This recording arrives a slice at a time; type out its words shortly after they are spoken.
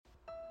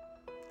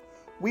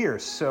We are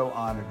so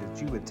honored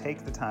that you would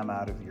take the time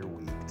out of your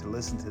week to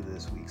listen to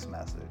this week's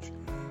message.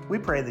 We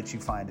pray that you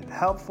find it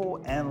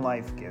helpful and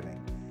life-giving.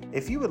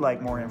 If you would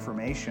like more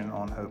information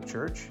on Hope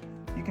Church,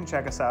 you can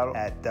check us out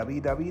at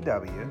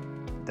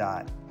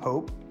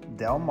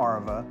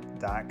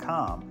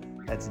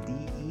www.hopedelmarva.com. That's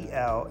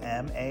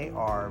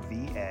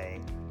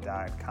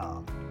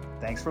DELMARVA.com.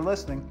 Thanks for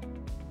listening.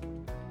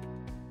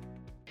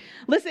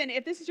 Listen,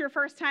 if this is your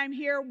first time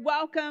here,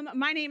 welcome.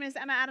 My name is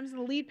Emma Adams,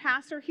 the lead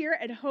pastor here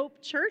at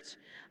Hope Church.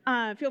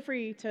 Feel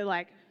free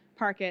to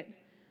park it.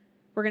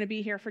 We're going to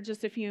be here for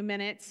just a few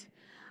minutes.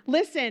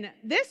 Listen,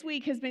 this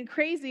week has been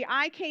crazy.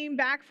 I came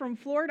back from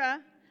Florida.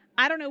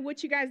 I don't know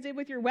what you guys did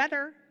with your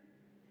weather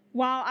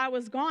while I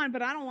was gone,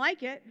 but I don't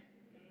like it.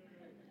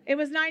 It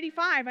was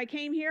 95. I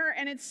came here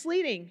and it's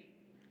sleeting.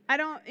 I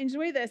don't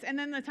enjoy this. And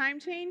then the time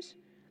change.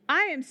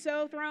 I am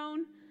so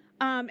thrown.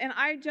 And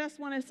I just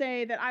want to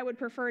say that I would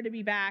prefer to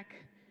be back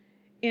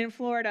in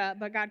Florida,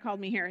 but God called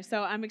me here.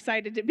 So I'm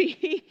excited to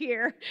be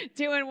here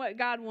doing what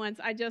God wants.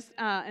 I just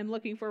am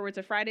looking forward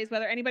to Friday's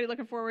weather. Anybody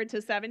looking forward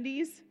to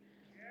 70s?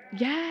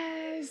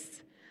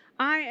 Yes.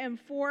 I am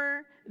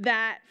for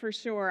that for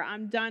sure.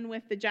 I'm done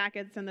with the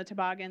jackets and the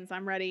toboggans.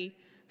 I'm ready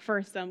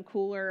for some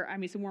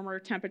warmer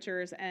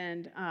temperatures,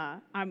 and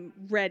I'm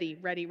ready.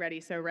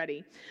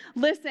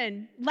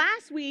 Listen,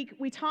 last week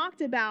we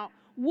talked about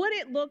what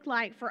it looked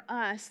like for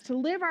us to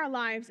live our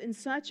lives in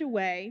such a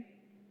way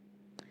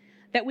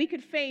that we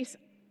could face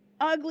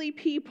ugly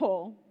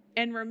people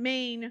and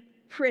remain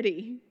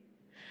pretty,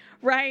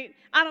 right?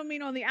 I don't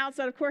mean on the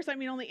outside, of course, I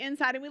mean on the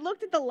inside. And we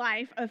looked at the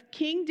life of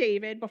King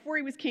David before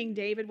he was King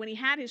David, when he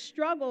had his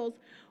struggles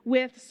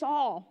with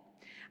Saul.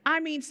 I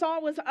mean,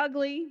 Saul was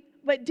ugly,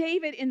 but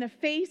David, in the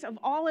face of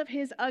all of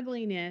his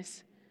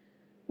ugliness,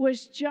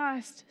 was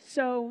just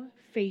so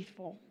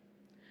faithful.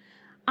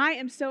 I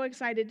am so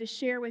excited to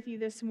share with you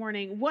this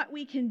morning what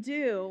we can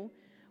do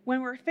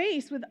when we're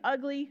faced with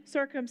ugly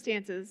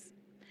circumstances.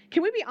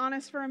 Can we be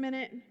honest for a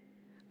minute?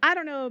 I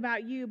don't know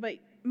about you, but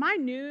my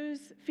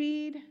news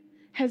feed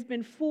has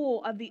been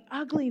full of the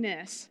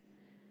ugliness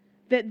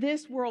that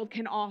this world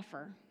can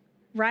offer,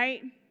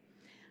 right?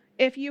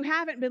 If you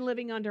haven't been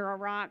living under a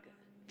rock,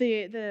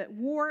 the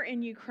war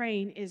in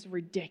Ukraine is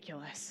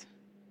ridiculous.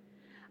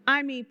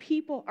 I mean,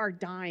 people are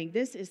dying.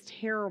 This is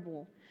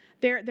terrible.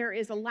 There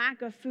is a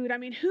lack of food. I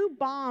mean, who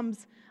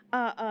bombs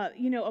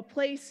a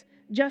place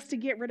just to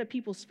get rid of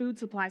people's food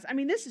supplies? I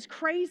mean, this is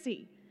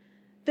crazy.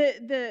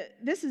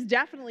 This is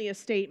definitely a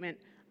statement.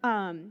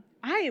 I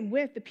am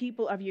with the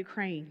people of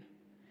Ukraine,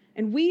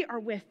 and we are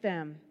with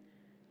them,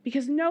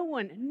 because no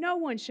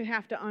one should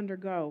have to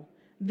undergo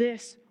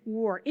this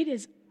war. It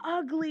is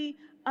ugly,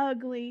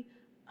 ugly,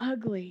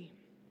 ugly.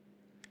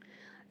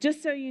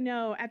 Just so you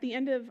know, at the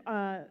end of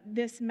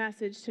this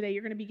message today,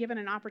 you're going to be given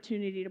an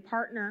opportunity to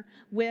partner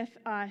with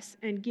us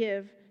and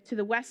give to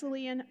the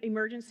Wesleyan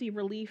Emergency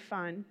Relief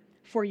Fund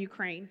for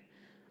Ukraine.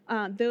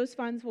 Those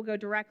funds will go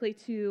directly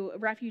to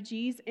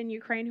refugees in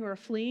Ukraine who are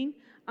fleeing.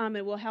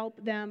 It will help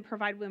them,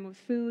 provide them with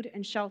food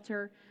and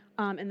shelter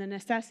and the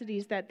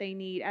necessities that they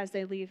need as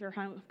they leave their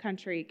home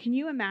country. Can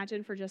you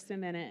imagine for just a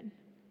minute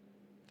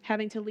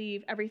having to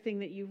leave everything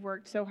that you've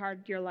worked so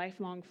hard your life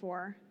long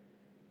for,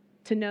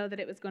 to know that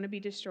it was going to be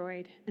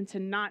destroyed, and to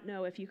not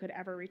know if you could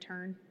ever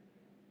return?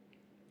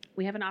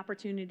 We have an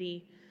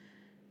opportunity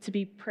to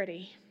be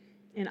pretty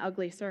in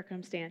ugly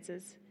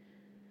circumstances.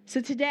 So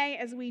today,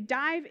 as we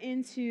dive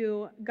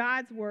into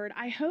God's word,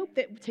 I hope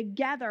that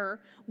together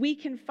we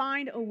can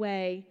find a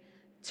way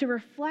to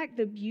reflect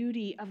the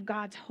beauty of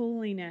God's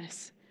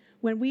holiness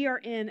when we are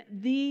in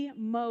the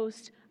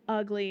most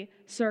ugly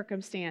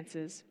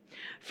circumstances.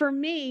 For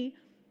me,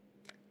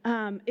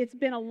 it's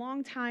been a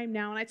long time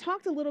now, and I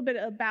talked a little bit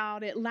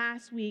about it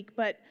last week,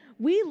 but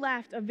we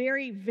left a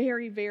very,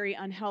 very, very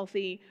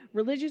unhealthy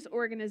religious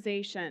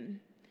organization.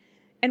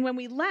 And when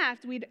we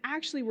left, we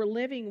actually were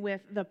living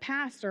with the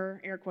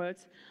pastor, air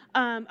quotes,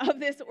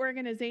 of this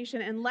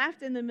organization, and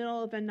left in the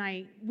middle of the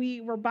night. We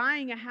were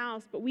buying a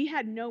house, but we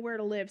had nowhere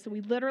to live, so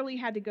we literally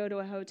had to go to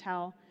a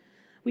hotel.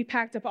 We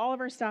packed up all of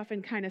our stuff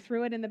and kind of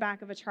threw it in the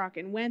back of a truck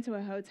and went to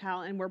a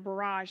hotel, and were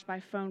barraged by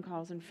phone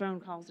calls and phone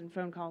calls and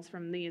phone calls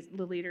from the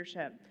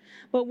leadership.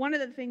 But one of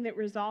the things that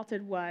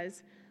resulted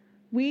was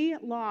we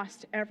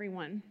lost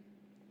everyone.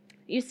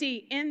 You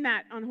see, in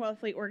that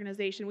unhealthy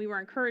organization, we were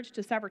encouraged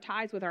to sever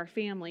ties with our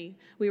family.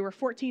 We were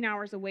 14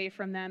 hours away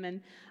from them,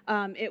 and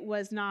it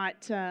was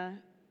not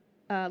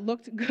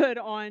looked good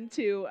on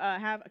to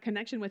have a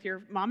connection with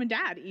your mom and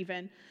dad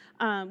even,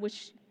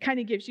 which kind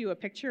of gives you a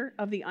picture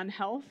of the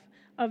unhealth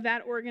of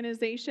that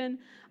organization.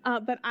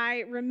 But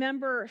I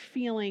remember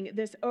feeling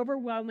this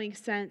overwhelming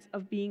sense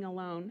of being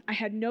alone. I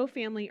had no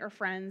family or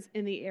friends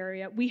in the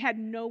area. We had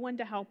no one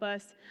to help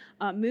us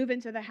move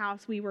into the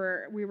house we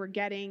were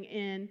getting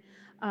in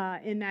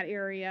that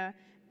area.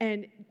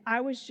 And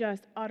I was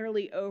just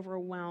utterly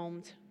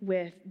overwhelmed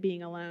with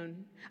being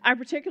alone. I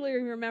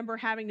particularly remember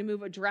having to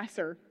move a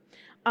dresser.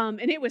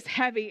 And it was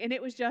heavy, and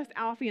it was just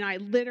Alfie and I.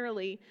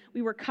 Literally,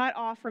 we were cut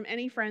off from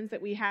any friends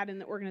that we had in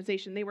the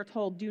organization. They were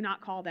told, do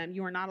not call them.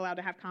 You are not allowed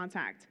to have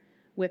contact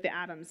with the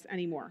Adams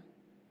anymore.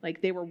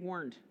 Like, they were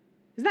warned.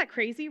 Isn't that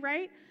crazy,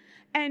 right?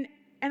 And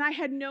I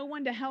had no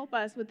one to help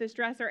us with this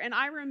dresser. And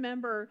I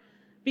remember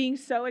being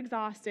so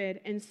exhausted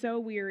and so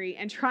weary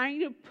and trying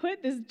to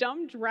put this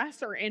dumb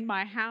dresser in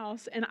my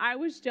house. And I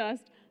was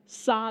just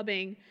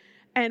sobbing.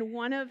 And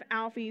one of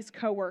Alfie's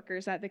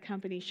coworkers at the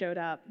company showed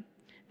up.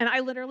 And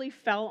I literally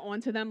fell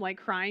onto them like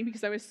crying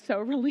because I was so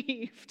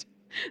relieved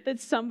that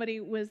somebody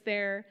was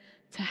there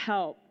to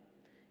help.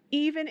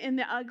 Even in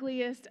the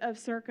ugliest of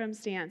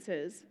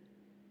circumstances,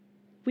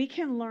 we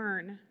can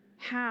learn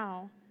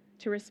how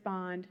to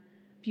respond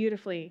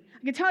beautifully.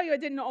 I can tell you I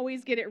didn't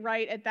always get it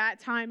right at that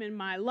time in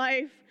my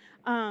life,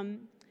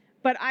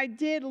 but I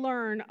did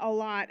learn a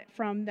lot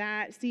from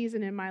that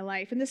season in my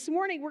life. And this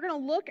morning, we're going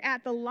to look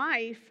at the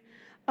life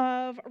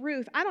of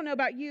Ruth. I don't know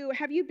about you.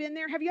 Have you been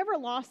there? Have you ever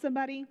lost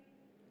somebody?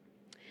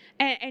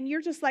 And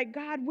you're just like,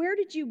 God, where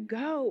did you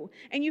go?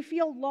 And you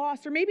feel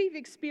lost. Or maybe you've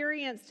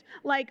experienced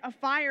like a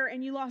fire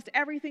and you lost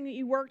everything that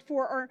you worked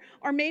for.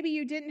 Or maybe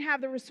you didn't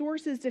have the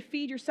resources to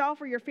feed yourself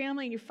or your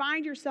family and you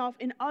find yourself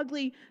in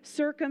ugly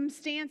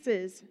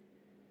circumstances.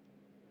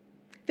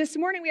 This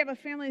morning we have a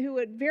family who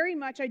would very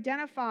much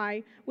identify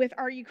with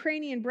our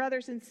Ukrainian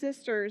brothers and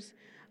sisters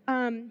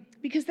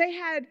because they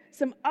had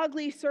some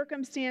ugly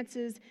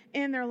circumstances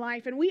in their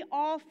life. And we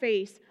all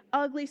face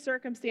ugly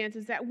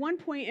circumstances at one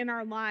point in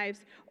our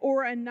lives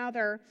or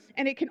another,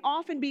 and it can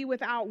often be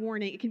without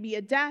warning. It can be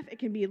a death, it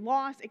can be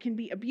loss, it can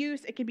be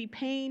abuse, it can be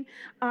pain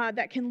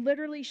that can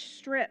literally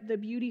strip the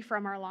beauty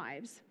from our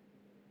lives.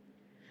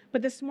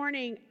 But this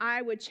morning,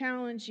 I would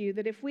challenge you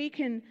that if we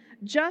can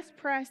just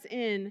press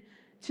in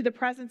to the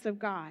presence of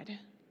God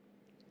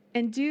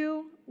and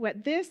do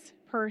what this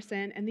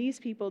person and these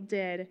people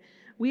did,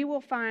 we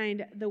will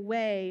find the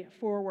way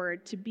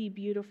forward to be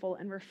beautiful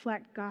and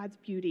reflect God's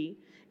beauty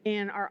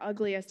in our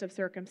ugliest of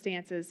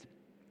circumstances.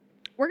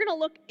 We're going to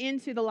look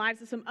into the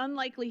lives of some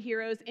unlikely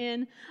heroes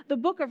in the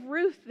book of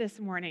Ruth this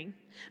morning.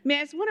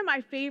 Man, it's one of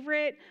my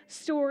favorite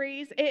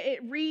stories.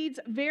 It reads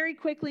very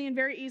quickly and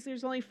very easily.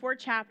 There's only 4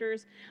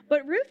 chapters,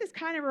 but Ruth is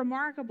kind of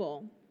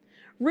remarkable.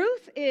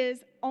 Ruth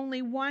is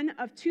only one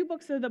of 2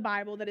 books of the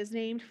Bible that is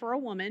named for a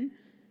woman,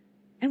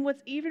 and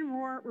what's even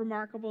more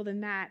remarkable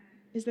than that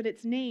is that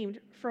it's named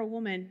for a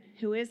woman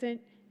who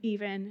isn't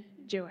even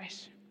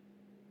Jewish.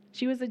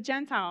 She was a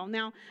Gentile.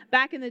 Now,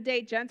 back in the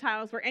day,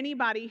 Gentiles were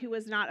anybody who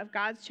was not of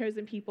God's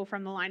chosen people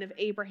from the line of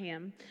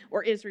Abraham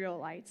or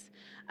Israelites.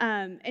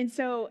 And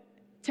so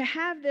to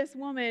have this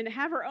woman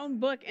have her own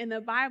book in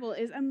the Bible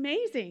is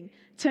amazing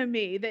to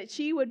me, that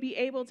she would be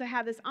able to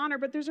have this honor.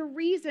 But there's a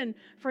reason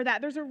for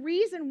that. There's a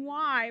reason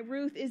why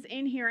Ruth is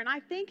in here. And I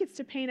think it's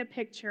to paint a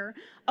picture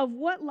of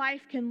what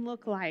life can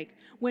look like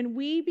when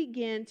we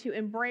begin to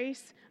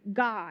embrace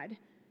God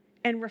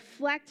and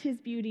reflect his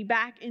beauty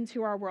back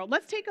into our world.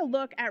 Let's take a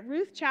look at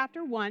Ruth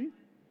chapter 1.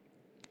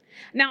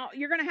 Now,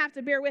 you're going to have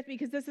to bear with me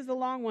because this is a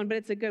long one, but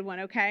it's a good one,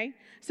 okay?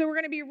 So we're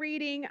going to be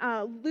reading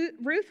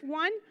Ruth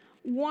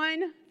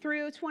 1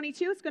 through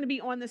 22. It's going to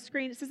be on the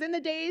screen. It says, in the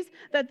days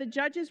that the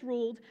judges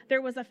ruled,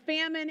 there was a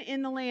famine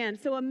in the land.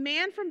 So a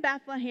man from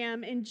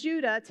Bethlehem in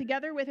Judah,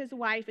 together with his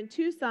wife and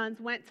 2 sons,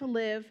 went to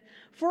live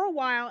for a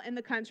while in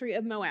the country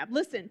of Moab.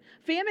 Listen,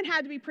 famine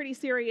had to be pretty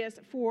serious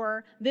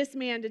for this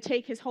man to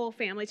take his whole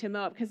family to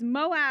Moab, because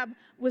Moab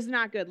was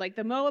not good. Like,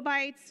 the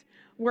Moabites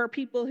were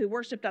people who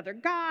worshiped other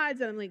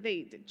gods, and like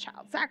they did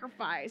child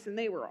sacrifice, and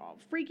they were all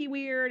freaky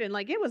weird, and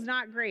like it was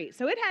not great.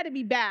 So it had to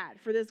be bad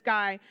for this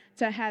guy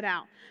to head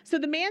out. So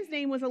the man's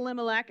name was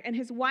Elimelech, and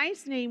his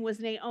wife's name was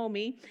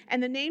Naomi,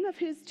 and the name of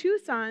his 2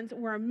 sons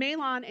were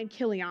Mahlon and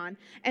Chilion,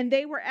 and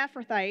they were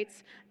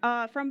Ephrathites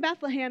from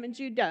Bethlehem in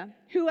Judah.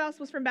 Who else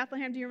was from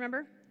Bethlehem? Do you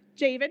remember?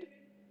 David.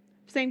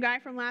 Same guy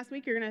from last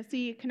week. You're going to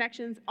see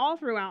connections all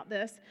throughout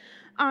this.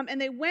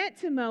 And they went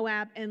to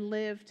Moab and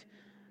lived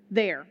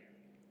there.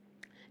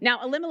 Now,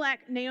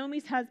 Elimelech,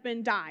 Naomi's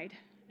husband, died,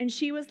 and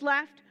she was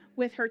left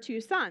with her 2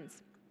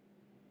 sons.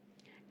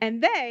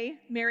 And they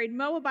married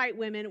Moabite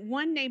women,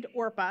 one named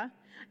Orpah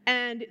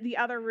and the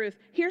other Ruth.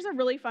 Here's a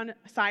really fun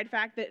side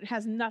fact that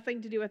has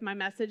nothing to do with my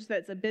message,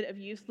 that's a bit of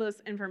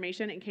useless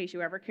information in case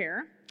you ever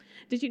care.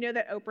 Did you know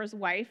that Oprah's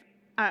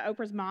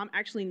mom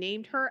actually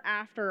named her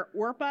after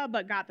Orpah,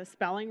 but got the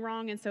spelling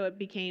wrong, and so it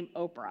became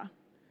Oprah?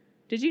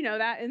 Did you know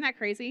that? Isn't that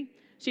crazy?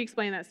 She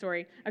explained that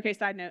story. Okay,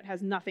 side note,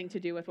 has nothing to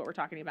do with what we're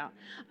talking about.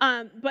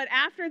 But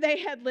after they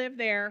had lived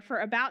there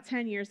for about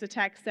 10 years, the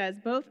text says,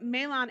 both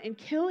Mahlon and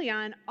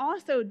Chilion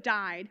also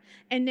died,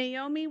 and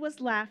Naomi was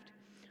left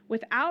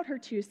without her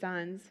 2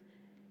 sons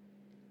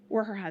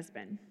or her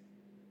husband.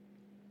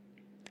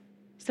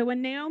 So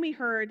when Naomi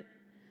heard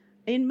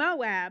in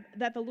Moab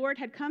that the Lord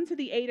had come to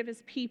the aid of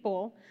his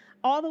people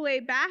all the way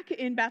back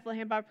in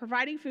Bethlehem by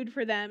providing food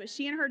for them,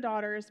 she and her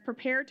daughters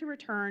prepared to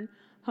return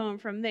home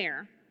from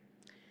there.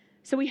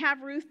 So we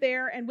have Ruth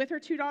there, and with her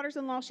 2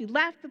 daughters-in-law, she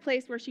left the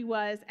place where she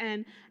was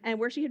and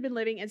where she had been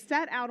living and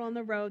set out on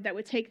the road that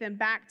would take them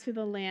back to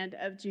the land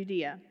of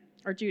Judah.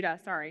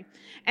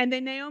 And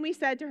then Naomi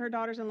said to her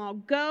daughters-in-law,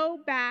 go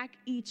back,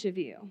 each of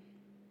you.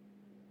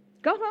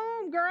 Go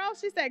home, girl.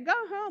 She said, go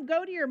home.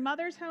 Go to your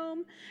mother's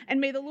home,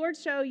 and may the Lord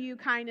show you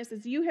kindness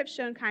as you have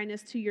shown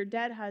kindness to your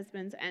dead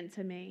husbands and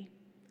to me.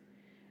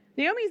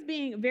 Naomi's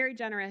being very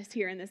generous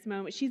here in this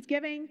moment. She's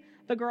giving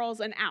the girls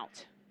an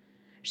out.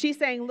 She's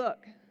saying,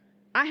 look,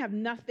 I have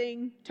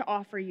nothing to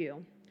offer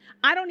you.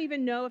 I don't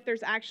even know if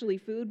there's actually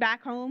food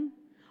back home.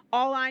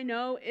 All I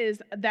know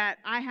is that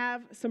I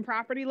have some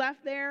property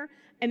left there,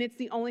 and it's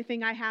the only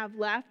thing I have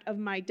left of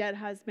my dead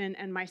husband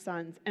and my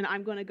sons, and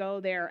I'm going to go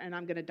there and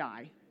I'm going to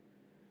die.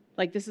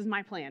 Like, this is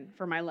my plan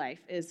for my life,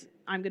 is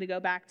I'm going to go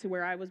back to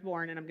where I was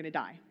born and I'm going to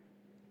die.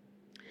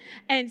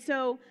 And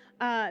so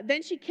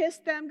then she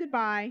kissed them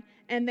goodbye,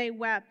 and they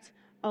wept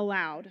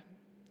aloud.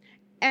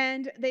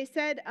 And they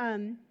said,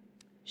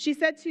 she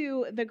said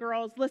to the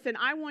girls, listen,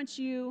 I want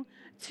you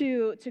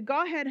to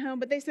go ahead home.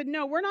 But they said,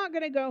 no, we're not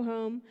going to go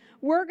home.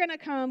 We're going to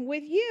come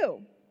with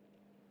you.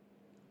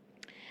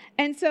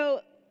 And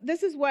so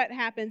this is what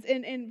happens.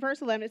 In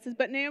verse 11, it says,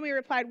 but Naomi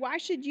replied, why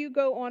should you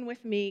go on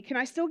with me? Can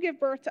I still give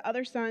birth to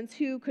other sons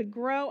who could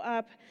grow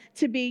up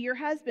to be your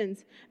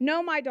husbands?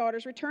 No, my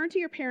daughters, return to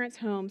your parents'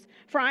 homes,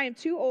 for I am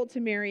too old to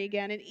marry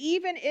again. And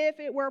even if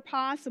it were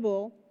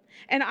possible,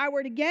 and I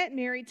were to get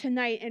married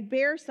tonight and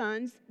bear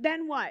sons,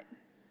 then what?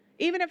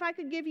 Even if I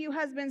could give you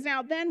husbands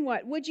now, then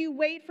what? Would you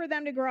wait for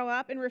them to grow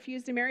up and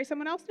refuse to marry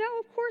someone else? No,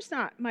 of course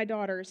not, my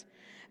daughters.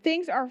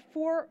 Things are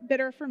far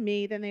better for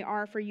me than they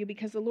are for you,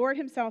 because the Lord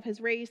himself has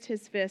raised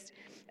his fist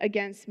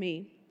against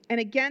me. And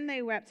again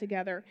they wept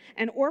together,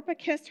 and Orpah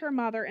kissed her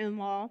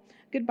mother-in-law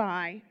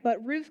goodbye,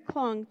 but Ruth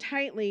clung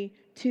tightly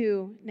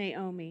to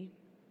Naomi.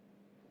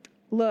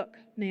 Look,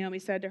 Naomi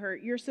said to her,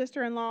 your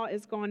sister-in-law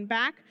is gone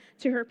back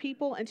to her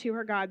people and to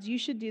her gods. You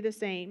should do the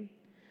same.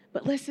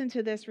 But listen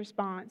to this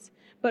response.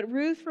 But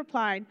Ruth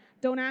replied,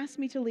 don't ask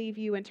me to leave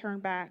you and turn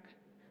back.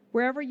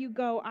 Wherever you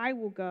go, I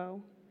will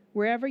go.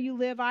 Wherever you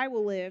live, I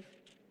will live.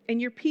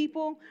 And your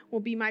people will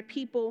be my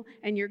people,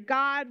 and your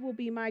God will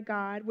be my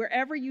God.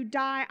 Wherever you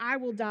die, I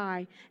will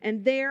die,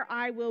 and there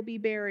I will be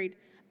buried.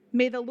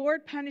 May the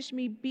Lord punish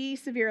me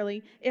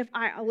severely if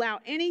I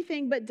allow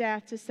anything but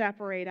death to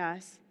separate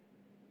us.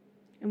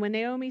 And when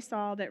Naomi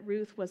saw that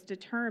Ruth was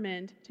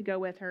determined to go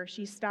with her,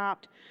 she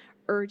stopped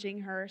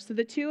urging her. So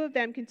the two of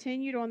them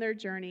continued on their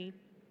journey.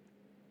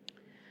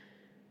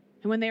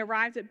 And when they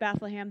arrived at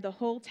Bethlehem, the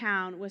whole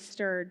town was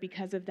stirred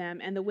because of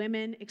them. And the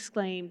women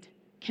exclaimed,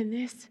 can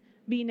this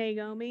be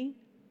Naomi?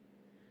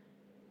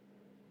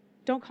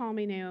 Don't call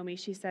me Naomi,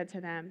 she said to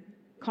them.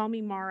 Call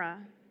me Mara,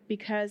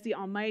 because the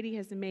Almighty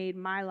has made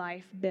my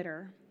life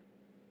bitter.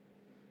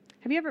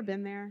 Have you ever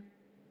been there?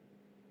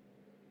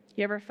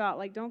 You ever felt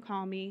like, don't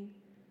call me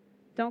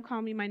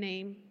my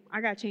name. I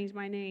got to change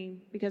my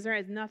name because there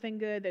is nothing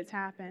good that's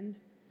happened.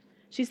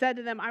 She said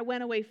to them, I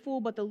went away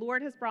full, but the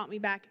Lord has brought me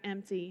back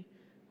empty.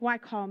 Why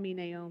call me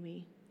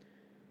Naomi?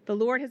 The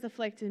Lord has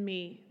afflicted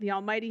me. The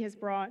Almighty has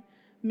brought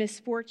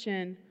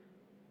misfortune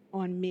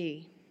on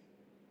me.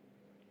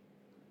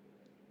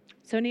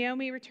 So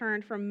Naomi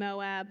returned from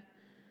Moab,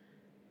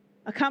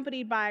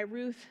 accompanied by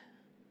Ruth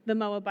the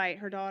Moabite,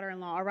 her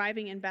daughter-in-law,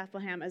 arriving in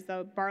Bethlehem as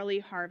the barley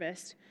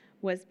harvest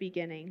was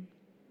beginning.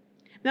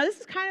 Now, this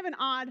is kind of an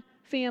odd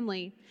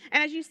family.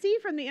 And as you see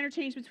from the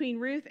interchange between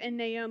Ruth and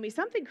Naomi,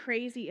 something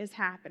crazy is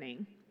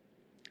happening.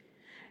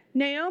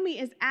 Naomi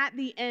is at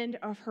the end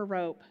of her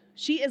rope.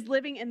 She is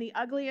living in the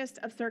ugliest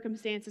of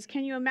circumstances.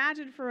 Can you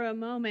imagine for a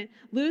moment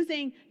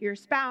losing your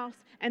spouse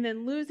and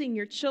then losing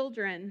your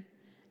children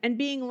and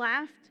being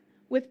left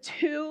with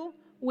two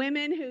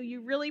women who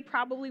you really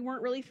probably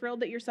weren't really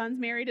thrilled that your son's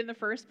married in the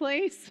first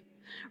place?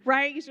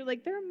 Right? Because you're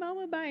like, they're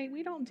Moabite.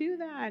 We don't do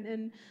that.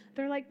 And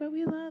they're like, but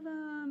we love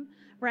them.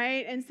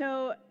 Right? And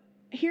so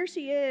here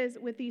she is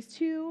with these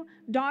two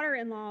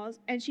daughter-in-laws,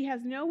 and she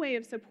has no way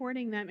of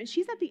supporting them. And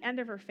she's at the end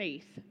of her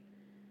faith.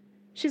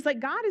 She's like,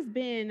 God has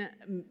been,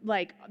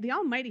 like, the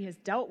Almighty has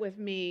dealt with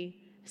me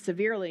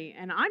severely,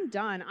 and I'm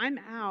done. I'm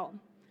out.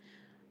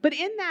 But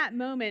in that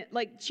moment,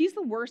 like, she's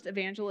the worst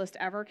evangelist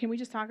ever. Can we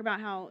just talk about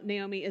how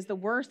Naomi is the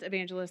worst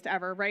evangelist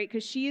ever, right?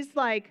 Because she's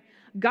like,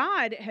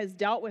 God has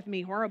dealt with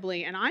me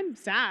horribly, and I'm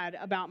sad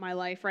about my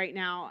life right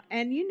now.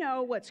 And you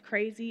know what's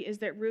crazy is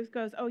that Ruth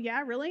goes, oh,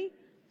 yeah, really?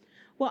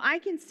 Well, I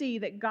can see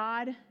that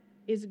God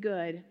is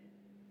good,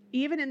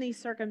 even in these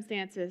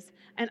circumstances,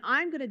 and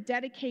I'm going to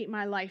dedicate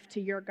my life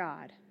to your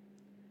God.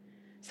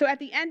 So at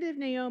the end of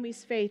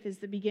Naomi's faith is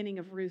the beginning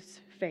of Ruth's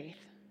faith.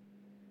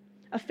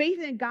 A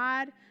faith in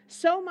God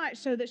so much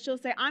so that she'll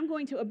say, I'm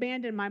going to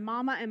abandon my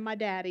mama and my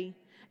daddy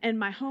and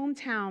my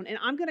hometown, and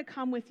I'm going to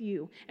come with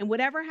you. And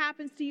whatever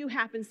happens to you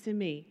happens to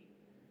me.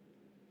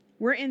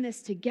 We're in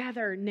this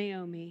together,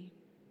 Naomi.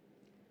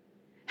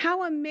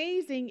 How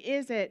amazing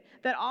is it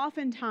that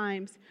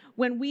oftentimes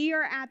when we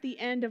are at the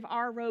end of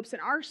our ropes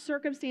and our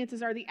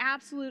circumstances are the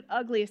absolute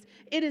ugliest,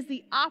 it is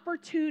the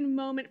opportune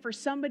moment for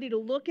somebody to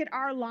look at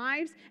our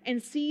lives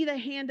and see the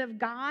hand of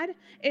God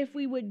if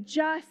we would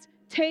just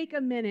take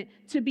a minute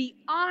to be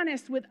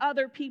honest with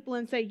other people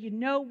and say, you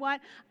know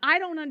what? I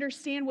don't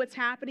understand what's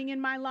happening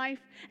in my life,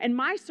 and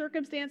my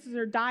circumstances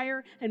are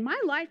dire, and my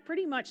life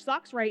pretty much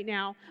sucks right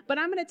now, but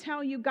I'm going to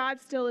tell you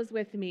God still is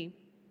with me.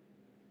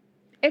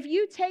 If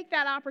you take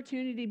that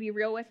opportunity to be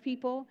real with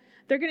people,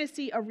 they're going to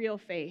see a real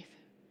faith.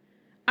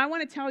 I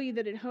want to tell you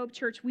that at Hope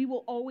Church, we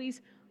will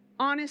always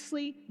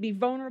honestly be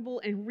vulnerable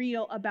and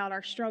real about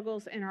our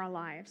struggles in our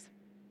lives.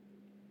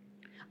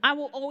 I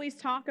will always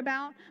talk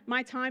about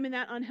my time in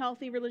that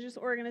unhealthy religious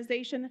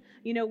organization.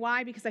 You know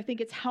why? Because I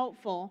think it's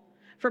helpful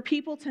for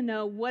people to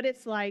know what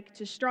it's like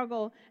to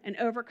struggle and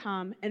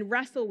overcome and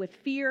wrestle with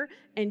fear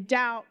and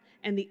doubt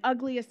and the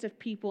ugliest of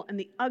people and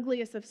the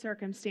ugliest of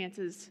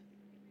circumstances.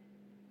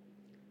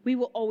 We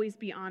will always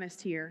be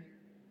honest here.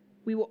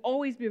 We will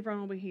always be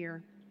vulnerable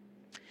here.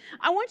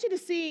 I want you to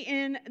see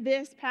in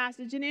this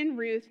passage and in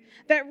Ruth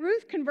that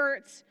Ruth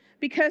converts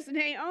because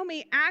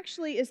Naomi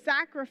actually is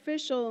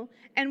sacrificial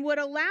and would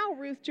allow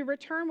Ruth to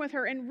return with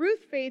her. And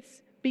Ruth's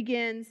faith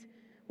begins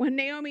when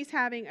Naomi's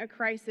having a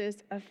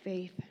crisis of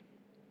faith.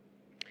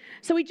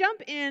 So we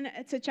jump in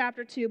to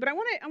chapter 2, but I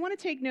want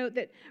to take note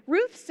that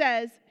Ruth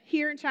says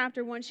here in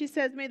chapter 1, she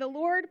says, may the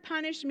Lord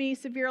punish me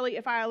severely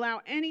if I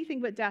allow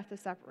anything but death to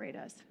separate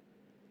us.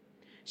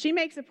 She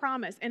makes a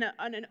promise and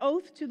an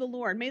oath to the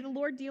Lord. May the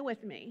Lord deal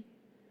with me,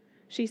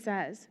 she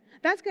says.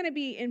 That's going to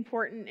be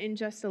important in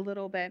just a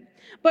little bit.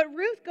 But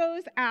Ruth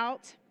goes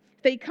out.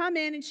 They come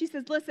in and she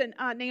says, listen,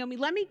 Naomi,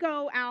 let me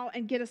go out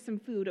and get us some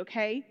food,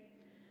 okay?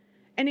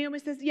 And Naomi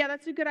says, yeah,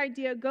 that's a good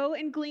idea. Go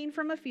and glean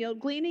from a field.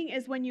 Gleaning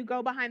is when you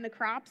go behind the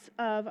crops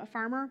of a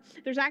farmer.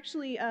 There's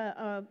actually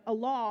a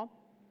law,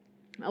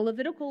 a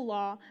Levitical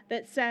law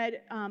that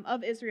said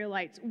of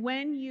Israelites,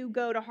 when you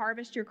go to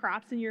harvest your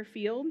crops in your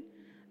field,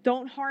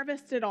 don't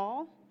harvest it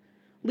all.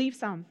 Leave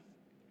some.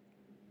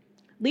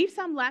 Leave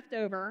some left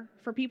over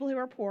for people who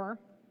are poor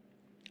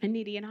and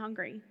needy and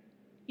hungry.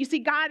 You see,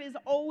 God is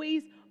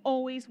always,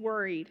 always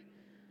worried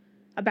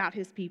about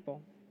his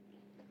people.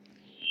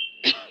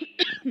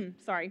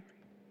 Sorry.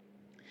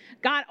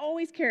 God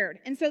always cared.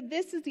 And so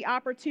this is the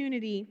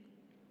opportunity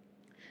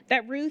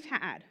that Ruth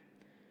had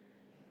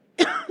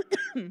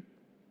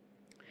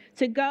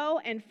to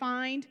go and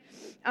find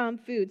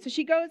food. So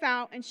she goes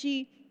out and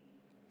she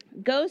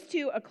goes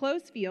to a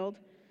closed field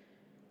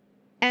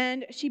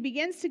and she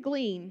begins to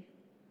glean.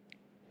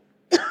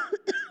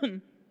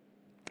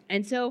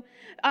 And so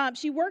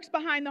she works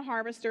behind the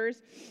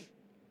harvesters.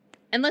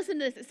 And listen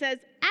to this. It says,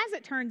 as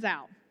it turns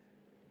out,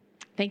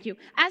 thank you.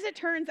 As it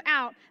turns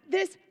out,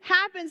 this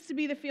happens to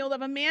be the field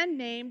of a man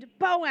named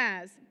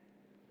Boaz.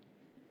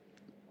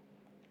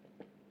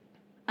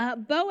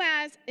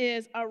 Boaz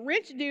is a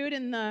rich dude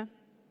in the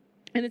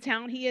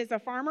town. He is a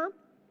farmer,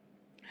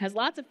 has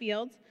lots of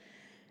fields,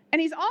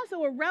 and he's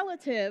also a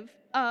relative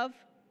of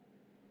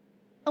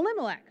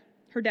Elimelech,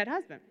 her dead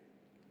husband.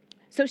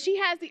 So she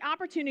has the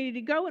opportunity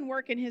to go and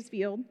work in his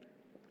field.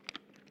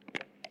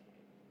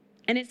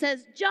 And it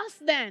says,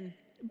 just then,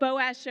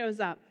 Boaz shows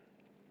up.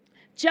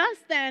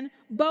 Just then,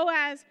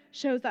 Boaz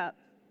shows up.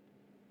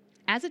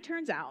 As it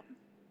turns out,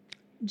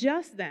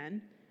 just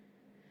then.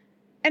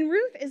 And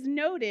Ruth is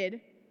noted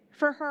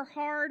for her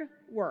hard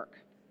work.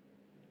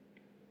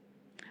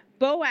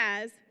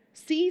 Boaz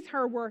sees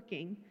her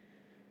working.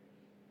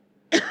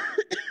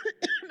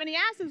 And he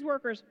asks his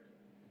workers,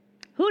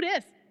 who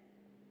this?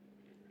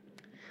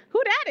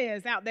 Who that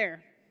is out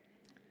there?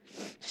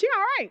 She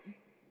all right.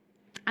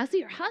 I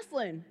see her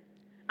hustling.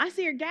 I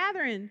see her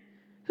gathering.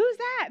 Who's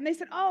that? And they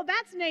said, oh,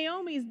 that's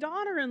Naomi's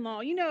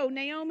daughter-in-law. You know,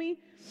 Naomi,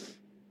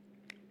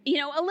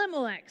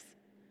 Elimelech's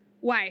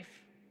wife.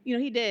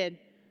 He did.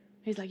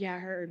 He's like, yeah, I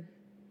heard.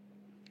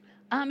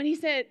 And he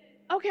said,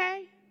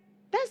 okay,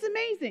 that's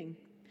amazing.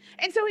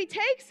 And so he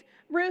takes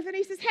Ruth and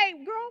he says, hey,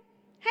 girl.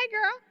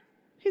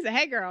 He said,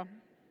 hey, girl.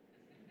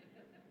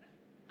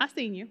 I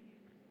seen you.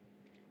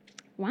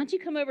 Why don't you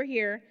come over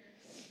here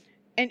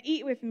and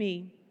eat with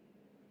me?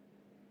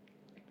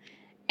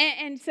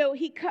 And so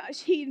he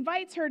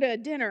invites her to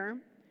dinner.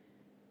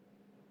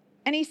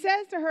 And he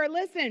says to her,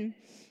 listen,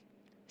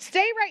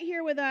 stay right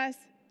here with us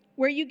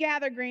where you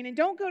gather grain and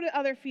don't go to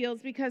other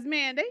fields because,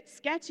 man, they're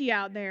sketchy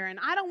out there. And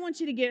I don't want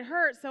you to get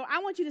hurt. So I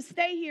want you to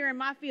stay here in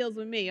my fields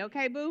with me.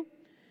 Okay, boo?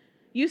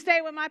 You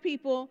stay with my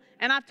people.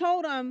 And I've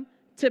told them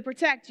to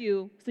protect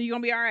you. So you're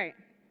going to be all right.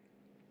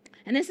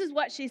 And this is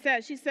what she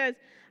says. She says,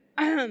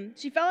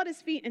 she fell at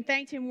his feet and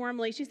thanked him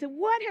warmly. She said,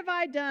 what have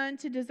I done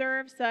to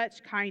deserve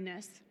such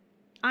kindness?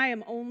 I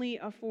am only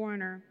a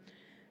foreigner.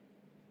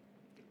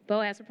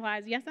 Boaz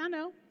replies, yes, I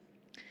know.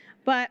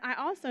 But I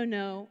also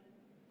know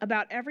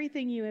about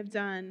everything you have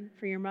done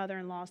for your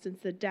mother-in-law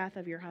since the death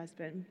of your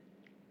husband.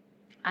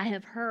 I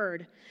have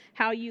heard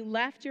how you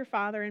left your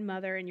father and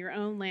mother in your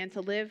own land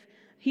to live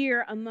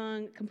here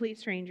among complete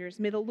strangers.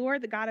 May the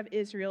Lord, the God of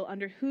Israel,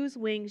 under whose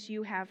wings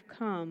you have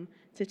come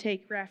to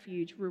take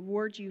refuge,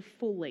 reward you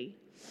fully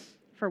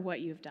for what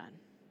you've done.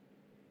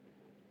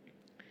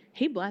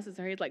 He blesses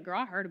her. He's like, girl,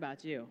 I heard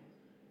about you.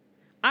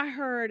 I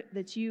heard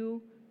that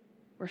you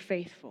were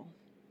faithful.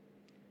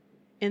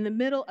 in the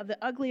middle of the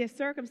ugliest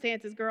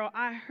circumstances, girl,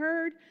 I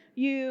heard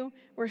you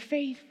were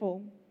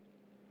faithful.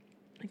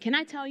 And can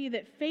I tell you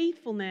that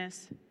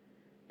faithfulness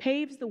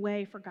paves the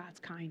way for God's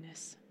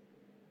kindness?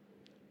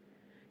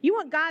 You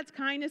want God's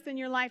kindness in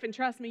your life, and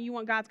trust me, you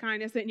want God's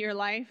kindness in your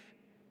life?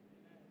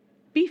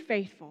 Be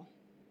faithful.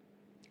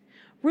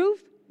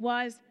 Ruth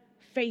was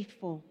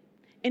faithful.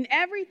 In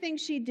everything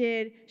she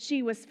did,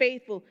 she was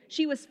faithful.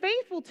 She was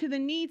faithful to the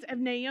needs of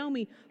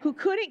Naomi, who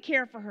couldn't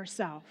care for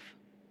herself.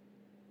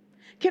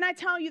 Can I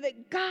tell you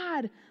that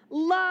God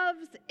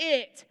loves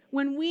it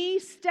when we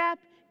step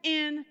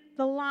in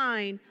the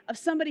line of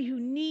somebody who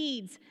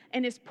needs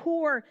and is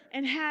poor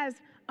and has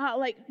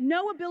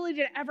no ability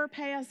to ever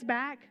pay us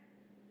back?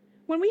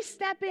 When we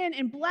step in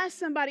and bless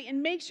somebody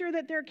and make sure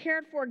that they're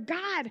cared for,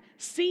 God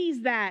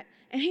sees that.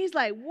 And he's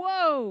like,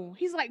 whoa.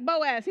 He's like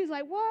Boaz. He's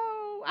like,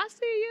 whoa, I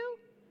see you.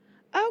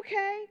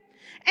 Okay.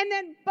 And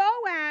then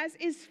Boaz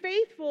is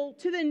faithful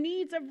to the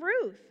needs of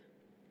Ruth.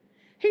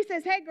 He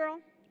says, hey, girl,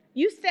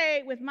 you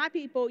stay with my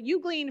people.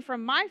 You glean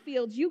from my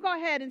fields. You go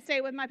ahead and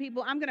stay with my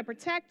people. I'm going to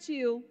protect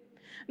you.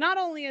 Not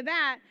only of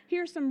that,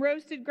 here's some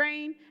roasted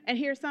grain, and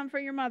here's some for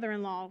your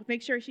mother-in-law.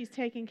 Make sure she's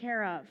taken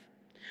care of.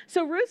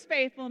 So Ruth's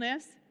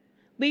faithfulness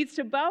leads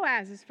to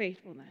Boaz's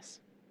faithfulness.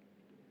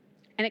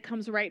 And it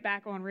comes right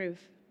back on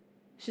Ruth.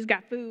 She's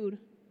got food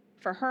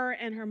for her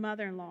and her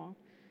mother-in-law.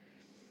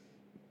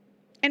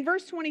 In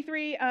verse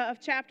 23 of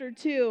chapter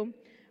 2,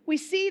 we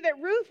see that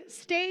Ruth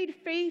stayed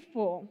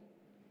faithful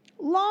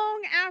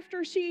long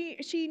after she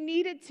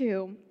needed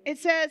to. It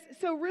says,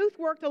 so Ruth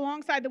worked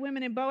alongside the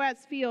women in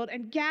Boaz's field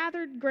and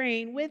gathered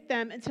grain with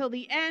them until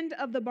the end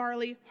of the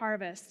barley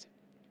harvest.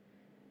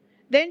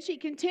 Then she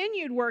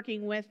continued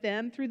working with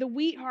them through the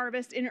wheat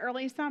harvest in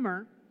early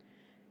summer,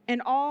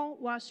 and all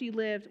while she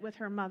lived with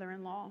her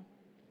mother-in-law.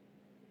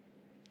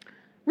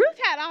 Ruth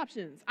had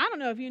options. I don't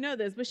know if you know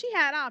this, but she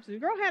had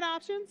options. Girl had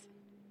options.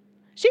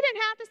 She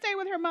didn't have to stay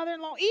with her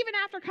mother-in-law even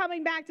after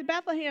coming back to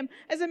Bethlehem.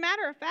 As a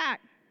matter of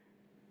fact,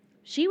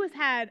 she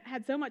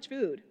had so much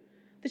food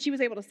that she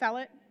was able to sell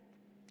it,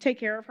 take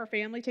care of her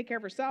family, take care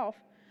of herself.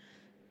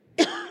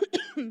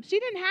 She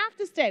didn't have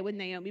to stay with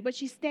Naomi, but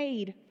she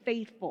stayed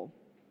faithful.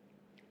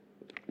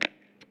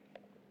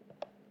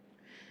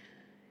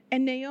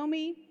 And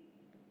Naomi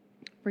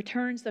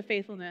returns the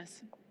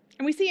faithfulness.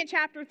 And we see in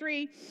chapter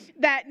 3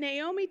 that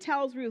Naomi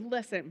tells Ruth,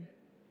 listen,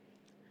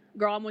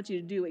 girl, I want you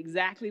to do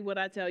exactly what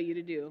I tell you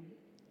to do.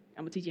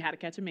 I'm going to teach you how to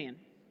catch a man.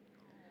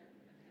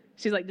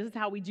 She's like, this is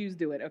how we Jews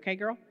do it, okay,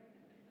 girl?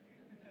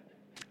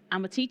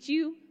 I'm going to teach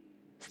you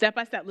step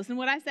by step. Listen to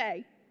what I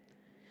say.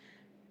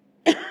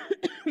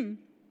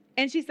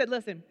 And she said,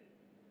 listen,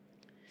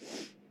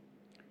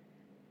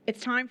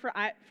 it's time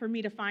for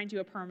me to find you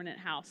a permanent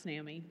house,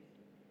 Naomi.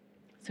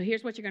 So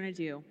here's what you're going to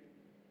do.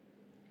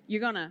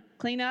 You're going to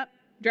clean up,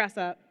 dress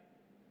up,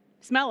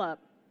 smell up,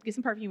 get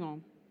some perfume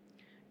on.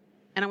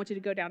 And I want you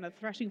to go down to the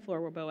threshing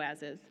floor where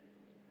Boaz is.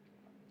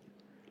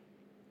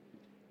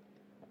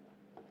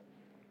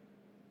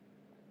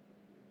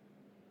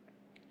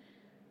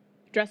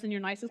 Dress in your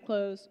nicest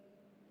clothes.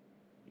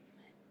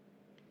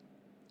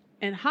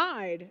 And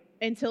hide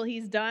until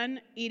he's done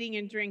eating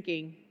and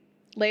drinking.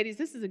 Ladies,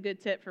 this is a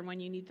good tip for when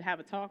you need to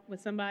have a talk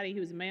with somebody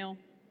who's a male.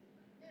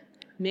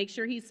 Make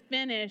sure he's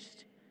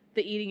finished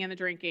the eating and the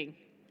drinking.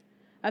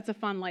 That's a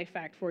fun life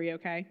fact for you,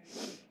 okay?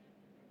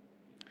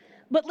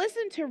 But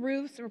listen to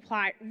Ruth's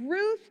reply.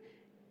 Ruth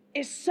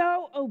is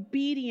so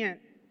obedient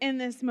in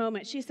this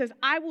moment. She says,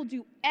 I will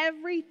do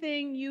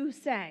everything you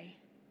say.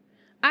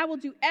 I will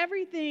do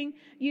everything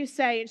you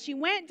say. And she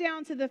went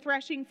down to the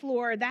threshing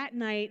floor that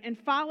night and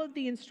followed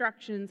the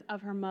instructions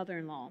of her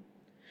mother-in-law.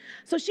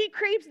 So she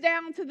creeps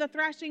down to the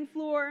threshing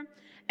floor,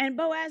 and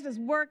Boaz is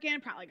working,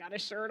 probably got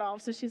his shirt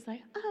off. So she's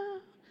like,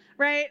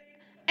 right?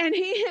 And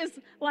he is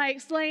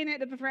like slaying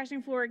it at the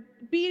threshing floor,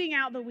 beating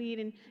out the wheat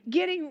and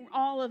getting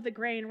all of the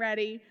grain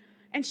ready.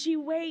 And she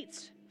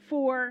waits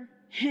for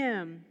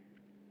him.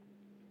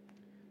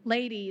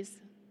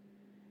 Ladies,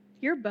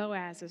 your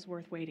Boaz is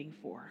worth waiting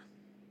for.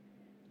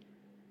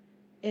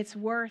 It's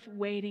worth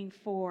waiting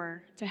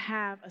for to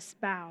have a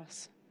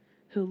spouse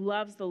who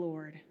loves the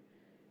Lord,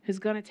 who's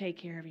going to take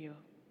care of you.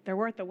 They're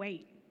worth the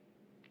wait.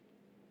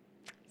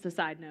 It's a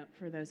side note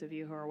for those of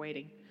you who are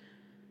waiting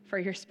for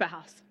your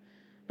spouse.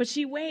 But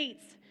she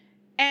waits,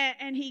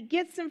 and he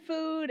gets some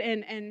food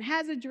and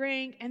has a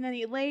drink, and then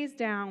he lays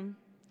down.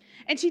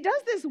 And she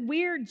does this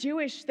weird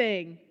Jewish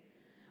thing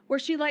where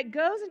she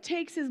goes and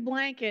takes his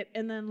blanket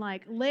and then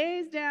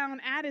lays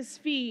down at his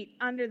feet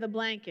under the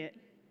blanket.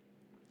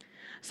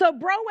 So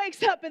bro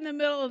wakes up in the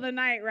middle of the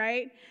night,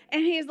 right?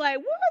 And he's like,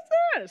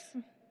 what's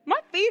this? My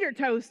feet are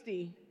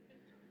toasty.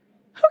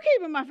 Who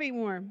keeping my feet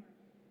warm?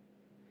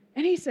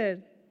 And he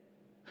said,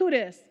 who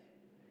this?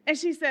 And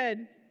she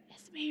said,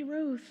 it's me,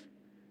 Ruth.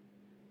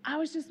 I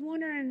was just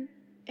wondering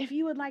if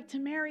you would like to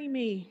marry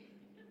me.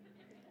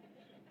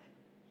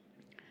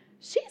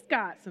 She's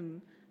got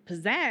some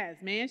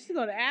pizzazz, man. She's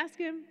going to ask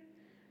him,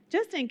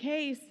 just in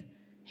case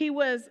he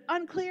was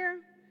unclear.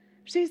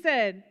 She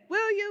said,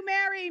 will you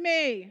marry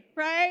me?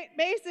 Right?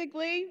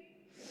 Basically.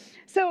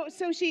 So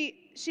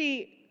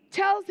she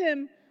tells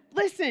him,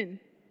 listen,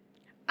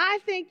 I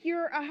think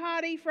you're a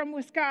hottie from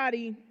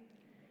Wisconsin,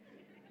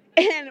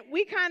 and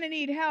we kind of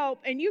need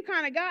help, and you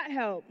kind of got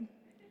help.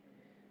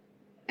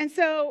 And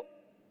so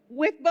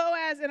with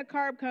Boaz in a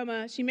carb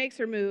coma, she makes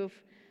her move,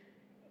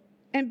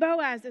 and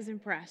Boaz is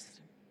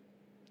impressed.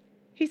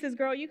 He says,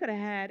 girl, you could have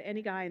had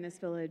any guy in this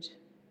village,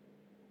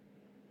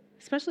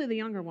 especially the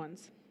younger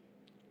ones,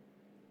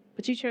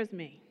 but you chose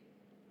me.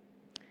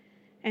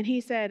 And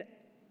he said,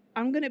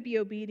 I'm going to be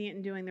obedient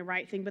in doing the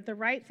right thing, but the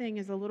right thing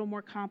is a little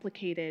more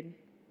complicated.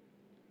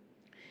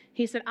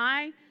 He said,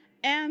 I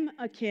am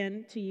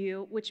akin to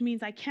you, which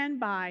means I can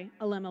buy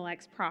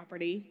Elimelech's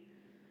property,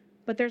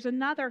 but there's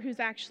another who's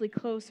actually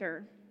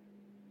closer.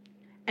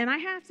 And I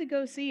have to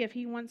go see if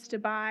he wants to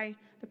buy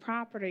the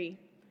property.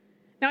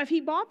 Now, if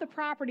he bought the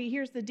property,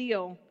 here's the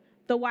deal.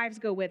 The wives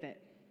go with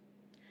it.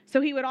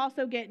 So he would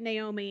also get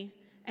Naomi,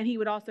 and he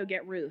would also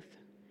get Ruth.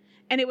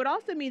 And it would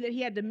also mean that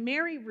he had to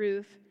marry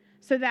Ruth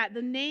so that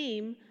the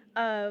name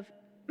of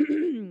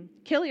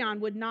Kilion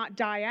would not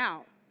die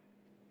out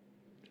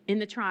in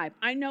the tribe.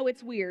 I know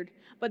it's weird,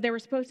 but they were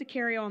supposed to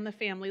carry on the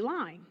family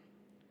line.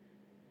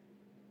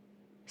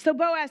 So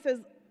Boaz says,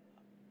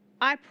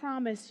 I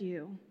promise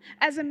you.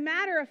 As a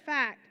matter of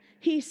fact,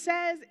 he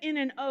says in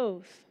an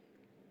oath,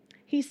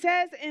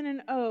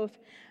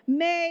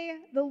 may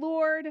the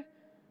Lord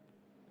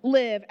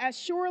live, as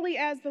surely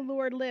as the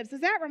Lord lives.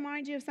 Does that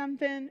remind you of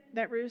something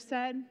that Ruth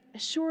said?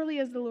 As surely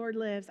as the Lord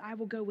lives, I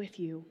will go with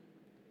you.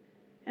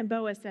 And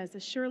Boaz says,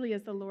 as surely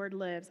as the Lord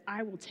lives,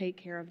 I will take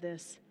care of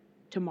this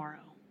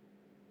tomorrow.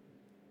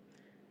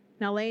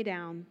 Now lay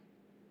down,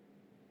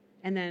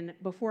 and then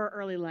before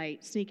early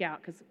light, sneak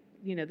out, because,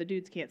 the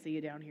dudes can't see you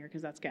down here,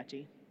 because that's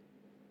sketchy.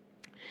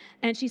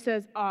 And she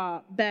says,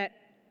 Bet,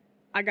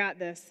 I got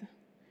this.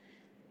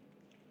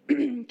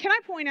 Can I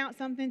point out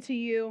something to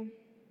you?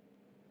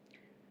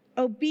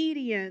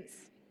 Obedience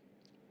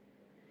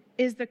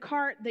is the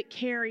cart that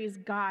carries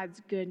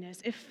God's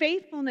goodness. If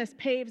faithfulness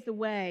paves the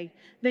way,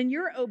 then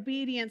your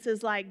obedience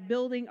is like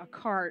building a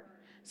cart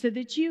so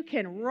that you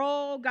can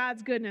roll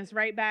God's goodness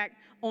right back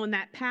on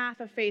that path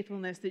of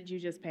faithfulness that you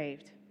just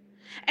paved.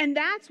 And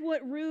that's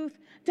what Ruth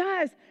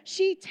does.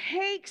 She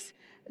takes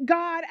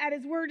God at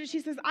his word, and she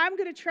says, I'm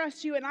going to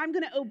trust you, and I'm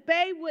going to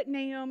obey what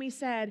Naomi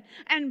said.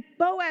 And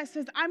Boaz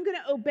says, I'm going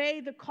to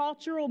obey the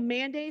cultural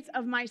mandates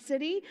of my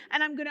city,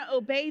 and I'm going to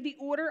obey the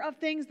order of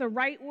things, the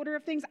right order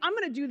of things. I'm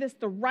going to do this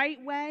the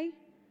right way.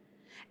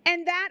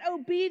 And that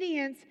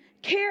obedience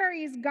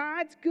carries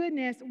God's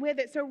goodness with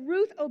it. So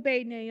Ruth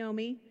obeyed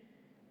Naomi,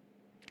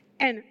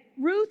 and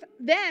Ruth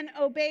then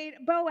obeyed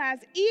Boaz,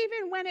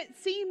 even when it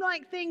seemed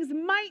like things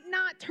might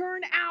not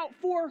turn out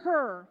for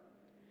her.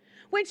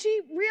 When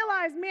she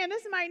realized, man,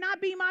 this might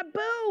not be my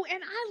boo,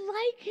 and I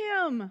like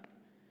him.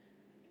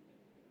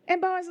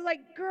 And Boaz is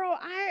like, girl,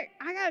 I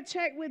got to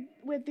check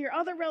with your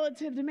other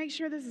relative to make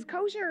sure this is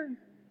kosher.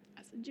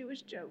 That's a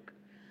Jewish joke.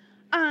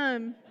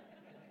 I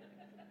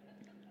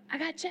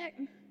got to check.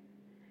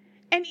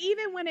 And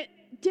even when it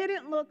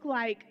didn't look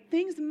like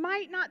things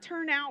might not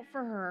turn out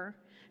for her,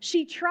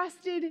 she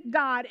trusted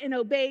God and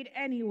obeyed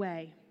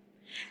anyway.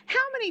 How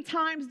many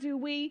times do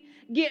we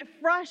get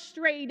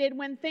frustrated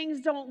when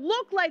things don't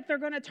look like they're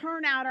going to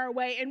turn out our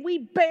way and we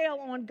bail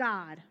on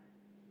God?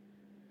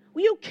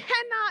 Well, you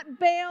cannot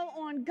bail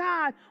on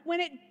God when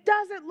it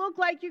doesn't look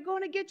like you're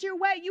going to get your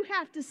way. You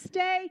have to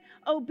stay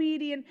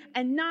obedient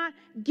and not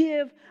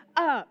give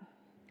up,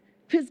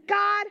 because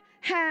God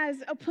has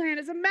a plan.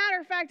 As a matter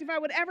of fact, if I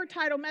would ever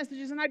title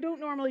messages, and I don't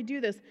normally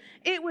do this,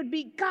 it would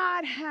be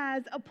God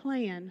has a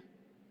plan.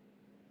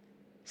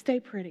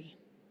 Stay pretty.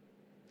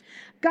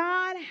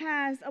 God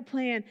has a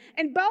plan.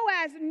 And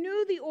Boaz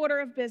knew the order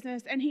of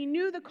business, and he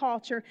knew the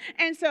culture.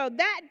 And so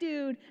that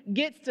dude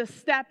gets to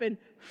stepping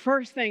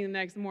first thing the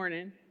next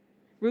morning.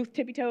 Ruth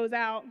tippy toes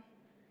out,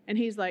 and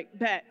he's like,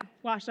 bet,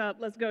 wash up,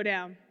 let's go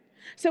down.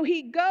 So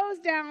he goes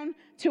down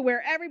to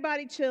where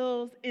everybody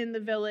chills in the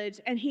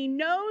village, and he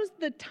knows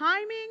the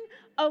timing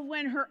of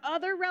when her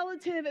other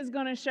relative is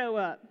going to show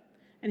up.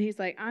 And he's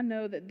like, I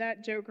know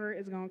that joker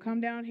is going to come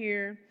down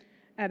here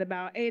at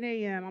about 8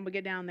 a.m. I'm going to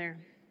get down there.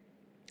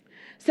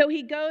 So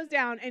he goes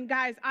down, and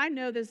guys, I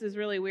know this is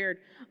really weird,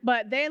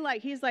 but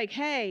he's like,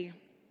 hey,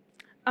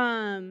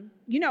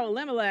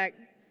 Elimelech,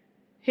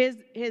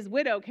 his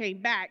widow came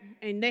back,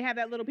 and they have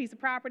that little piece of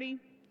property.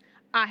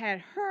 I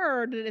had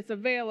heard that it's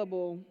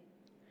available,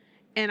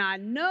 and I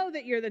know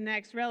that you're the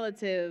next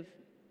relative.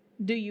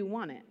 Do you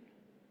want it?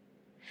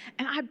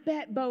 And I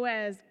bet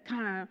Boaz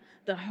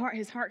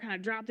his heart kind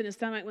of dropped in his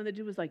stomach when the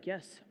dude was like,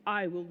 yes,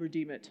 I will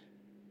redeem it.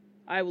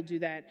 I will do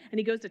that. And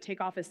he goes to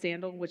take off his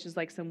sandal, which is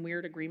like some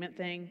weird agreement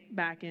thing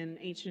back in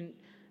ancient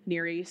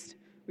Near East,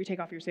 where you take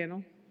off your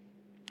sandal.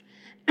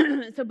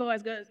 So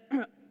Boaz goes,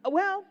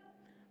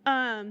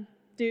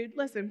 dude,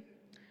 listen.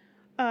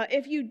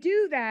 If you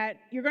do that,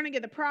 you're going to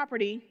get the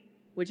property,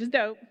 which is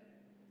dope.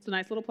 It's a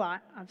nice little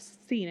plot. I've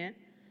seen it.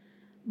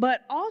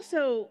 But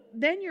also,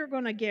 then you're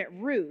going to get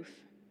Ruth,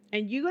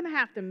 and you're going to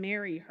have to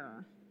marry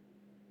her.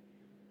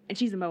 And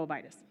she's a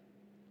Moabitess.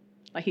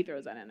 Like he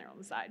throws that in there on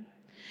the side.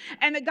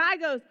 And the guy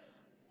goes,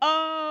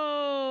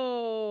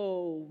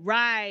 oh,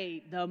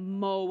 right, the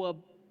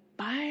Moabites.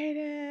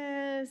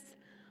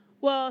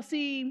 Well,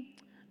 see,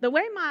 the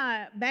way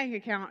my bank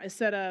account is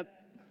set up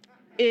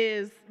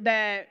is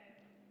that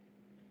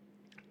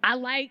I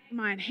like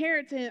my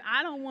inheritance.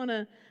 I don't want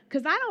to,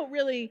 because I don't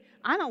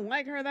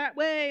like her that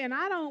way, and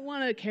I don't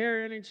want to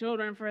carry any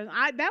children for her.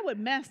 That would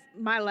mess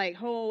my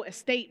whole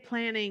estate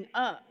planning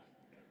up.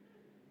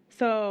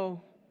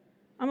 So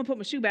I'm going to put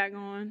my shoe back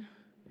on.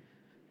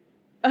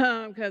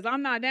 Because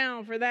I'm not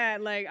down for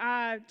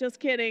that. Just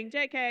kidding.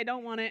 JK,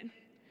 don't want it.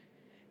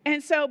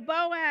 And so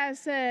Boaz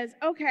says,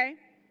 okay,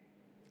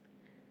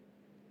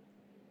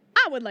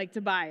 I would like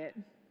to buy it.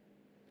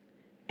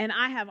 And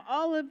I have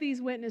all of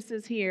these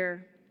witnesses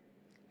here,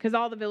 because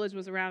all the village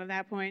was around at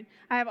that point.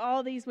 I have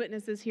all these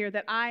witnesses here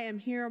that I am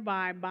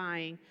hereby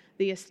buying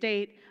the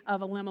estate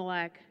of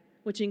Elimelech,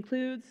 which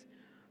includes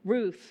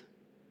Ruth,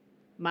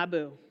 my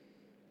boo.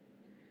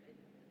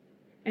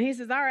 And he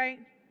says, all right.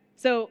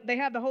 So they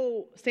have the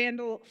whole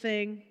sandal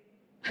thing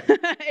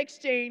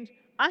exchange.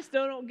 I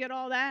still don't get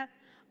all that.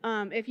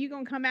 If you're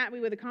going to come at me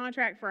with a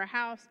contract for a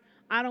house,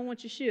 I don't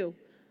want your shoe,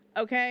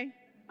 okay?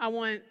 I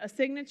want a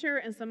signature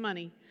and some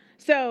money.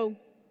 So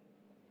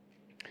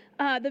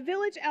the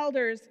village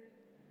elders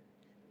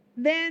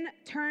then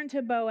turned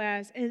to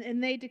Boaz,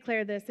 and they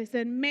declare this. They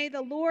said, may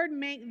the Lord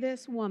make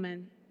this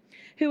woman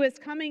who is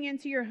coming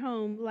into your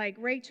home like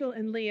Rachel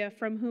and Leah,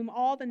 from whom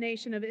all the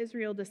nation of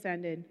Israel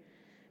descended.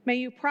 May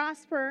you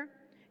prosper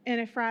in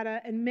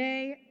Ephrathah, and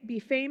may be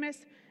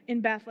famous in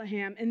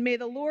Bethlehem. And may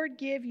the Lord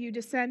give you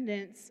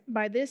descendants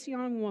by this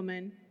young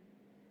woman,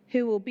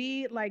 who will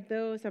be like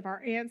those of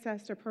our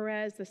ancestor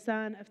Perez, the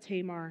son of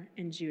Tamar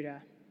in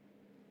Judah.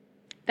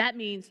 That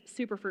means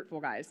super fruitful,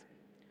 guys.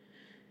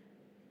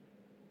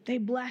 They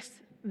bless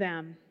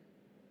them.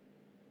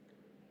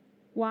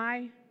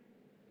 Why?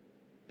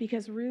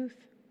 Because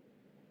Ruth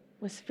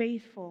was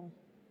faithful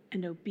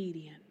and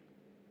obedient.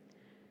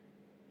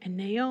 And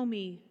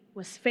Naomi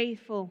was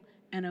faithful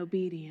and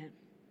obedient.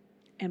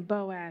 And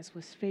Boaz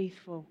was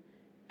faithful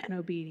and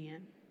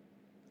obedient.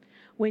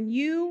 When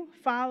you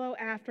follow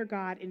after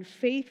God in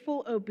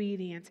faithful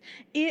obedience,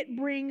 it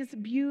brings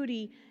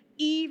beauty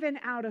even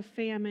out of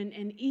famine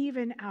and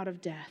even out of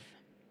death.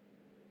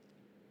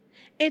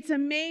 It's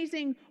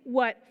amazing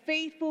what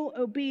faithful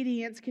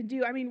obedience can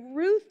do. I mean,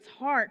 Ruth's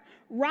heart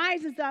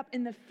rises up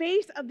in the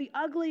face of the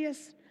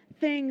ugliest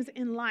things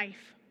in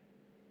life.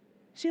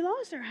 She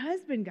lost her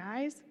husband,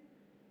 guys.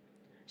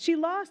 She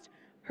lost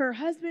her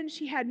husband.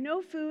 She had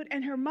no food,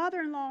 and her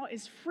mother-in-law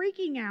is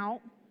freaking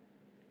out,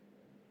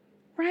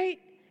 right?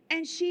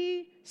 And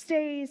she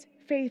stays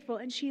faithful,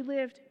 and she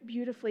lived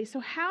beautifully. So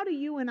how can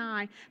you and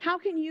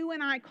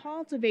I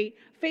cultivate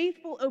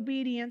faithful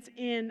obedience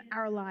in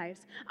our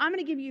lives? I'm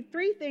going to give you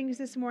 3 things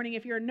this morning.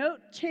 If you're a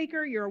note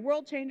taker, you're a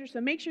world changer, so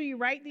make sure you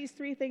write these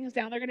 3 things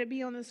down. They're going to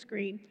be on the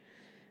screen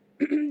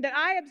that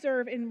I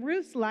observe in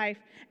Ruth's life.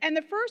 And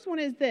the first one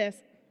is this: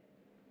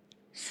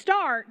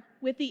 start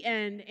with the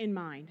end in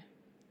mind.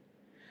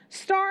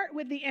 Start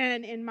with the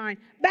end in mind.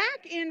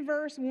 Back in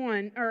verse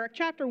 1, or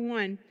chapter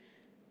 1,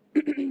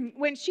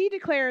 when she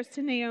declares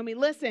to Naomi,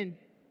 listen,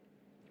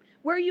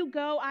 where you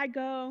go, I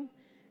go,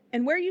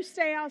 and where you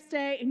stay, I'll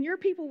stay, and your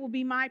people will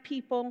be my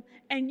people,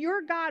 and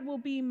your God will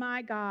be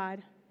my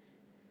God,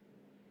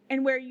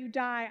 and where you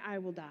die, I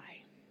will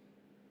die.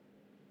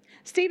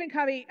 Stephen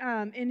Covey,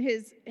 in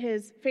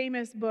his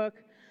famous book,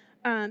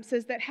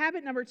 says that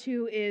habit number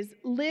 2 is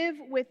live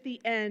with the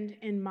end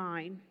in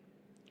mind.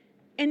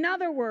 In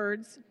other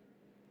words,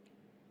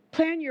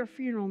 plan your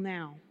funeral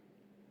now.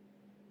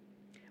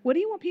 What do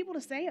you want people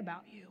to say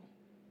about you?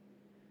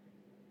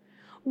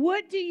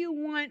 What do you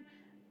want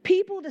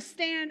people to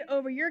stand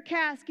over your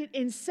casket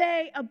and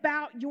say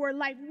about your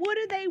life? What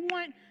do they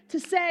want to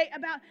say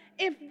about,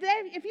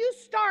 if you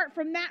start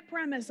from that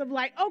premise of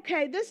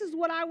okay, this is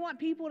what I want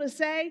people to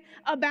say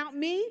about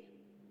me,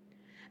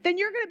 then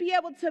you're going to be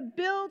able to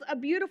build a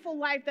beautiful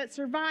life that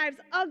survives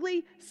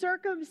ugly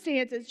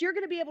circumstances. You're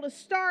going to be able to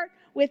start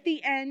with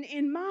the end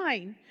in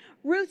mind.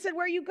 Ruth said,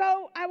 where you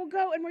go, I will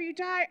go, and where you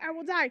die, I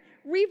will die.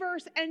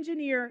 Reverse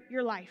engineer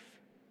your life.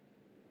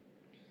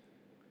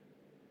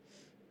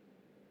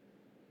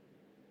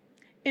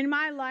 In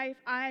my life,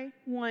 I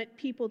want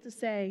people to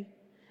say,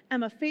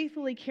 Emma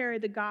faithfully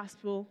carried the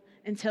gospel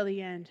until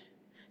the end.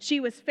 She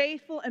was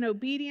faithful and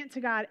obedient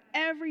to God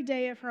every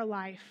day of her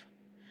life.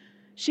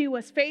 She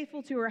was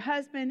faithful to her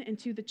husband and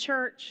to the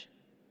church.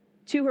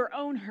 To her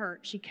own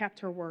hurt, she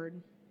kept her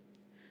word.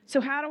 So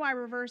how do I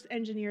reverse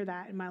engineer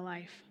that in my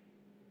life?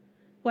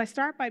 Well, I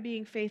start by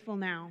being faithful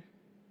now.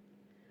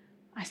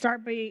 I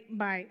start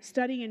by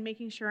studying and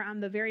making sure I'm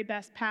the very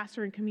best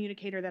pastor and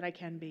communicator that I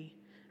can be.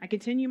 I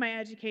continue my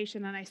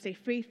education, and I stay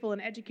faithful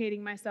in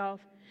educating myself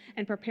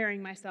and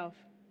preparing myself.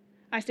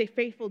 I stay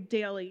faithful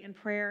daily in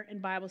prayer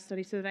and Bible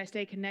study so that I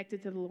stay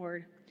connected to the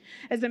Lord.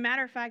 As a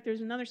matter of fact,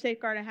 there's another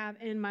safeguard I have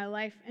in my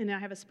life, and I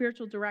have a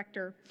spiritual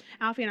director.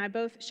 Alfie and I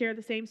both share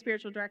the same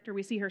spiritual director.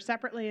 We see her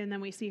separately, and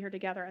then we see her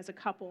together as a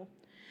couple.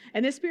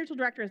 And this spiritual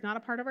director is not a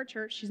part of our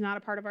church. She's not a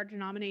part of our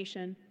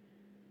denomination.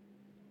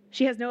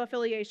 She has no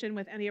affiliation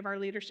with any of our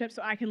leadership,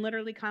 so I can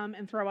literally come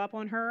and throw up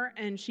on her,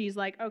 and she's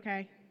like,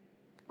 okay,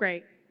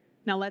 great.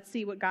 Now let's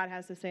see what God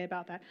has to say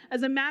about that.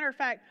 As a matter of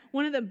fact,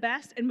 one of the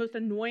best and most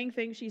annoying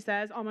things she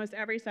says almost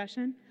every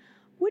session,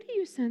 what do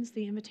you sense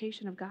the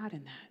invitation of God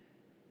in that?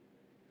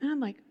 And I'm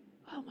like,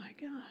 oh my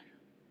God.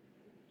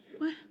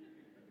 What?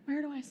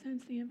 Where do I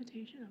sense the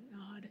invitation of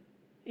God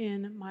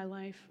in my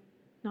life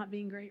not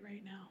being great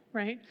right now,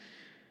 right?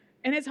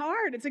 And it's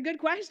hard. It's a good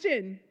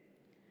question.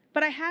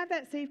 But I have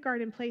that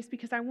safeguard in place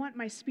because I want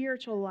my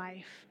spiritual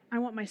life, I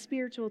want my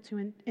spiritual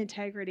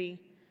integrity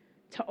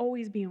to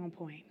always be on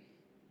point.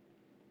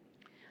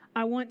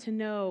 I want to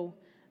know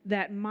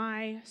that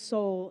my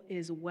soul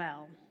is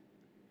well.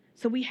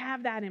 So we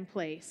have that in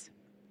place.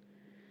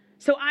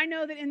 So I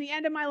know that in the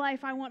end of my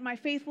life, I want my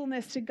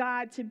faithfulness to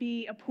God to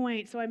be a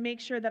point. So I make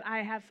sure that I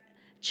have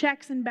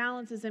checks and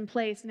balances in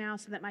place now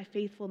so that my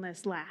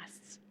faithfulness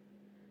lasts.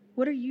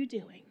 What are you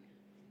doing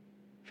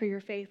for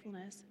your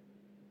faithfulness?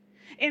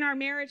 In our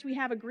marriage, we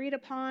have agreed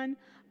upon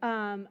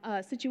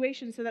a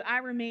situation so that I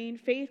remain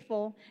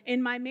faithful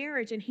in my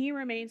marriage and he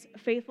remains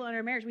faithful in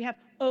our marriage. We have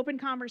open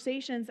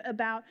conversations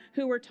about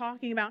who we're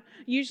talking about.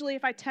 Usually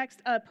if I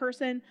text a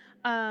person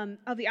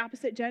of the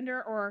opposite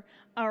gender or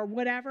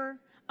whatever,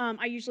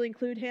 I usually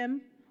include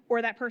him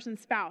or that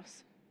person's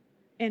spouse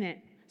in it.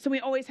 So we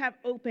always have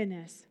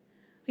openness.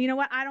 You know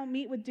what? I don't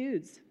meet with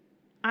dudes.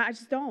 I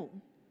just don't.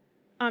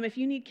 If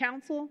you need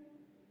counsel,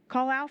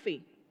 call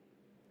Alfie.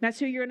 That's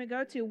who you're going to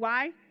go to.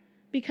 Why?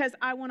 Because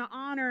I want to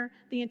honor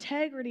the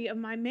integrity of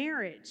my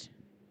marriage.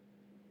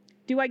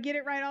 Do I get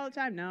it right all the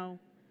time? No.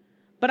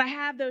 But I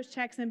have those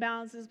checks and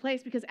balances in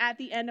place because at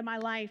the end of my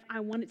life, I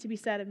want it to be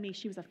said of me,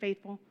 she was a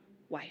faithful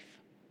wife.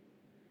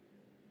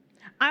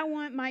 I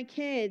want my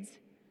kids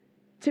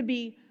to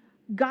be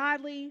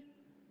godly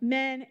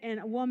men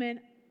and a woman.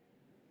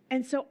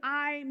 And so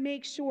I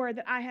make sure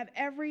that I have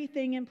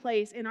everything in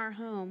place in our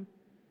home.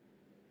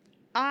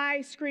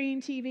 I screen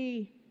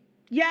TV.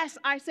 Yes,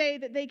 I say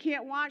that they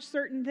can't watch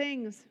certain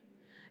things.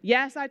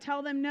 Yes, I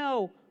tell them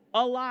no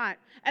a lot.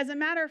 As a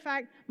matter of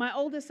fact, my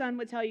oldest son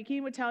would tell you,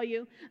 Keen would tell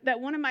you, that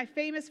one of my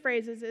famous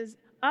phrases is,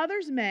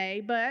 others may,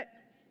 but,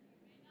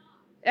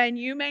 and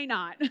you may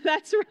not.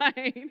 That's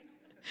right.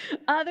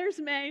 Others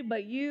may,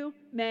 but you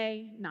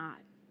may not.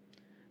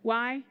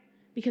 Why?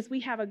 Because we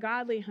have a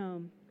godly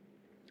home.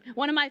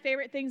 One of my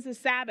favorite things is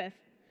Sabbath.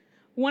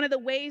 One of the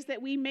ways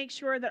that we make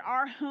sure that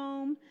our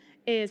home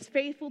is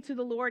faithful to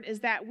the Lord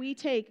is that we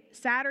take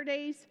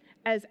Saturdays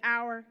as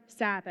our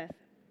Sabbath.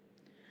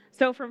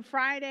 So from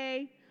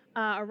Friday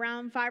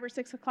around 5 or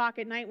 6 o'clock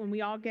at night when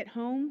we all get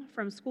home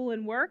from school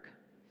and work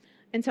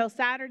until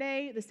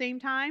Saturday the same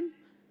time,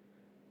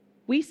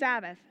 we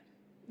Sabbath.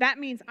 That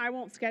means I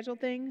won't schedule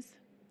things.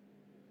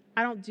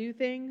 I don't do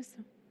things.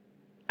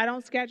 I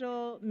don't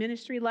schedule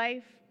ministry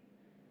life.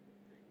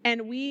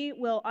 And we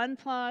will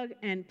unplug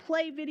and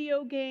play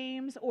video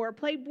games or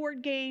play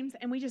board games,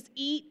 and we just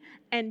eat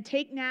and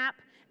take nap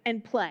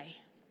and play.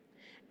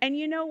 And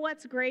you know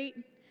what's great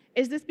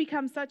is this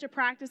becomes such a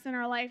practice in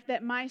our life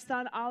that my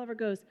son Oliver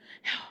goes,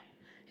 oh,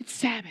 it's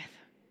Sabbath.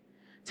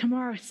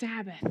 Tomorrow's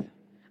Sabbath.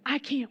 I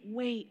can't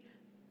wait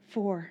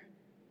for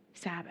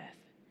Sabbath.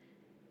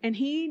 And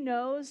he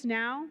knows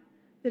now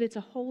that it's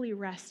a holy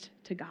rest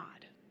to God.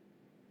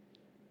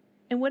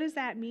 And what does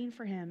that mean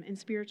for him in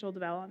spiritual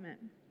development?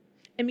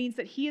 It means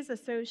that he is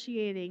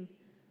associating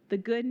the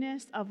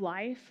goodness of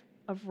life,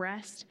 of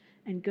rest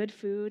and good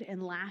food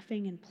and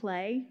laughing and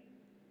play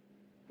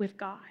with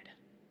God.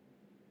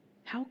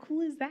 How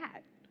cool is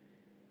that?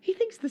 He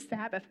thinks the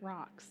Sabbath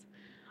rocks.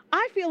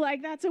 I feel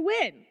like that's a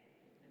win.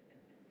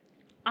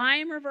 I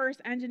am reverse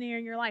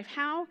engineering your life.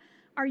 How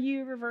are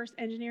you reverse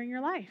engineering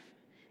your life?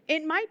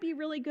 It might be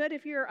really good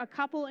if you're a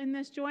couple in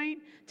this joint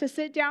to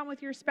sit down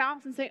with your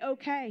spouse and say,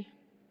 okay,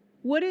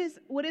 what is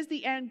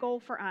the end goal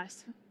for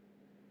us?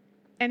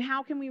 And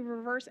how can we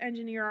reverse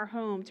engineer our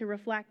home to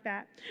reflect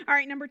that? All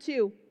right, number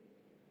 2,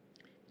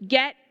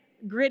 get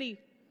gritty.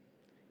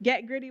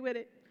 Get gritty with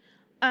it.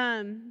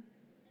 Man,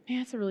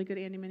 that's a really good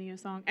Andy Mineo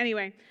song.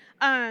 Anyway,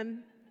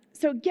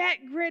 so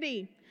get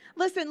gritty.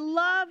 Listen,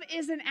 love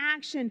is an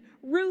action.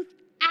 Ruth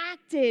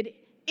acted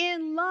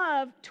in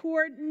love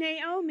toward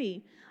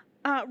Naomi.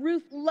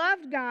 Ruth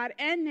loved God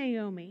and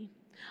Naomi.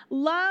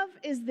 Love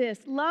is this.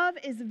 Love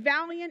is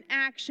valiant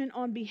action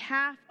on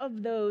behalf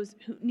of those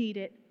who need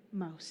it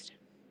most.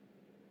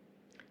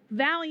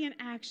 Valiant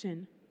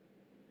action.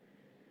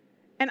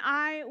 And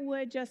I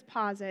would just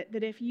posit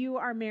that if you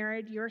are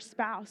married, your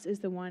spouse is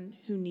the one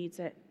who needs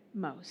it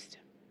most.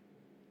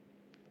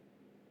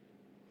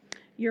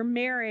 Your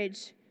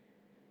marriage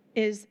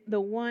is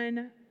the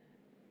one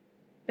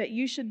that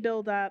you should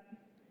build up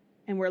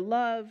and where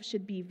love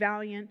should be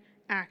valiant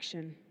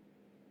action.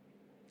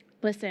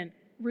 Listen,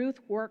 Ruth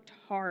worked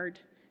hard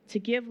to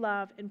give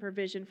love and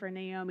provision for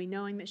Naomi,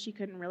 knowing that she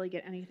couldn't really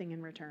get anything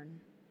in return.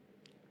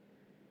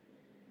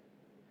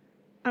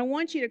 I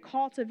want you to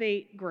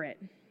cultivate grit.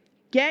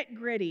 Get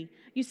gritty.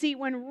 You see,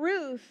 when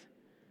Ruth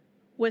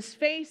was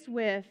faced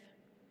with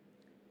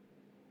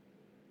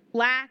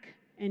lack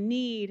and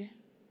need,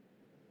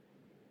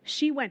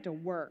 she went to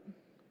work.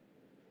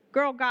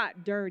 Girl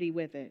got dirty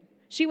with it.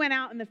 She went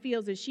out in the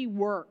fields and she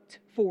worked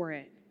for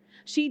it.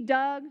 She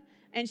dug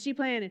and she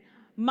planted.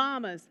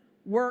 Mamas,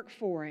 work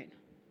for it.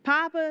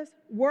 Papas,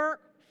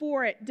 work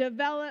for it.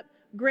 Develop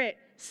grit.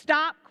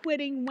 Stop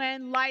quitting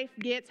when life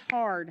gets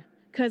hard.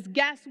 Because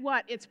guess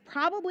what? It's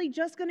probably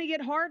just going to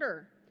get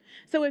harder.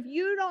 So if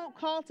you don't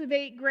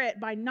cultivate grit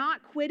by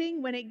not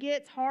quitting when it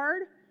gets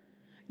hard,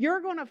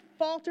 you're going to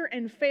falter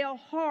and fail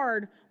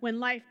hard when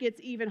life gets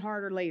even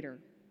harder later.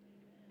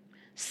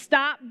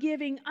 Stop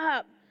giving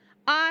up.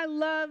 I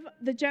love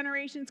the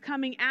generations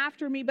coming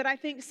after me, but I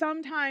think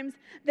sometimes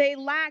they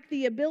lack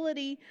the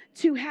ability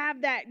to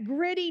have that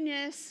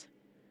grittiness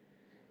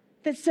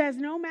that says,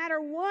 no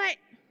matter what,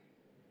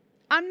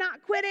 I'm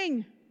not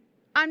quitting.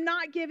 I'm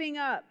not giving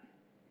up.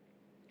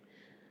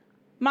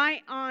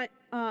 My aunt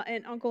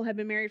and uncle had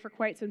been married for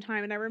quite some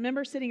time, and I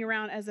remember sitting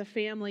around as a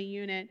family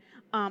unit,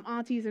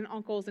 aunties and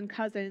uncles and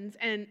cousins,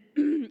 and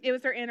it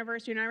was their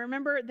anniversary, and I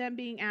remember them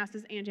being asked,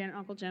 this is Aunt Janet and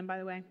Uncle Jim, by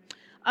the way,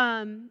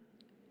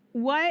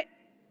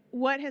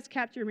 what has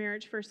kept your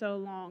marriage for so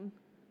long?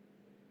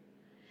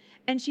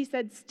 And she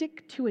said,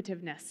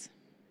 stick-to-itiveness.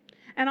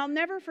 And I'll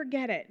never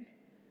forget it,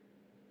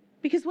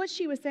 because what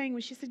she was saying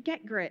was, she said,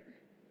 get grit.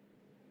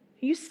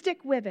 You stick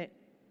with it.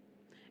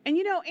 And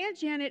you know, Aunt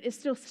Janet is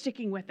still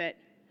sticking with it.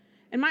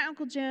 And my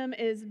Uncle Jim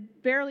is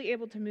barely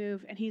able to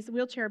move, and he's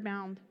wheelchair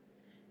bound.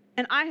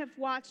 And I have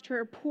watched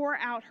her pour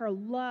out her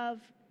love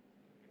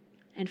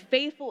and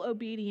faithful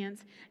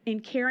obedience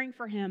in caring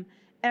for him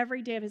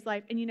every day of his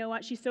life. And you know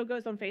what? She still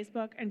goes on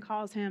Facebook and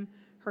calls him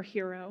her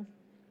hero.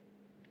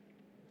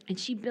 And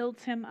she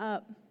builds him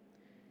up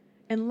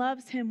and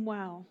loves him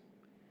well.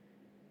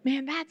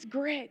 Man, that's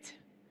grit.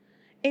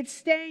 It's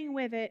staying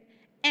with it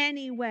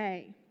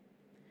anyway.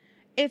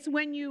 It's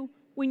when you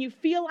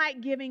feel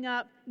like giving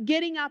up,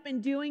 getting up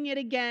and doing it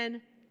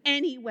again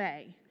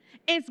anyway.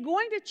 It's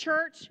going to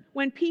church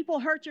when people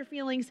hurt your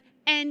feelings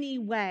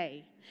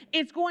anyway.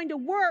 It's going to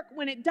work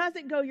when it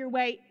doesn't go your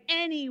way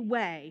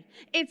anyway.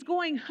 It's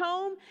going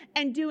home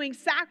and doing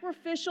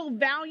sacrificial,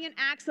 valiant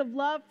acts of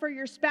love for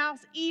your spouse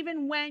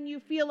even when you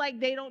feel like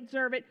they don't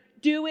deserve it.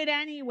 Do it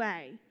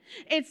anyway.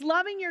 It's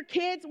loving your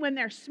kids when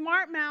they're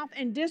smart-mouthed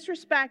and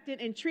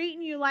disrespected and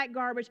treating you like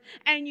garbage,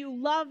 and you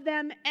love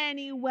them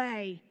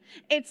anyway.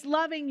 It's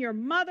loving your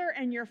mother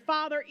and your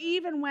father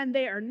even when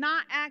they are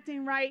not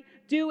acting right.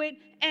 Do it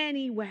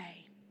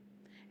anyway.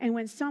 And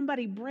when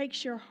somebody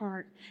breaks your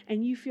heart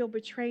and you feel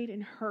betrayed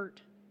and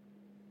hurt,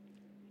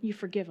 you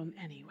forgive them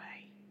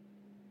anyway,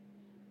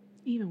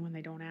 even when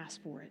they don't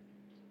ask for it.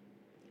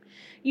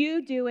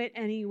 You do it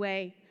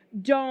anyway.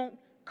 Don't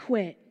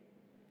quit.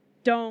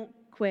 Don't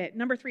quit.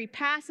 Number 3,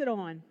 pass it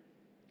on.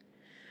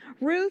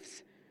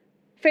 Ruth's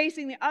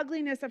facing the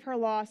ugliness of her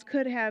loss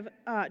could have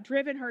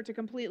driven her to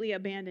completely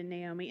abandon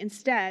Naomi.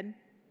 Instead,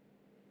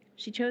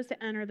 she chose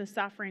to enter the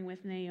suffering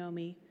with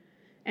Naomi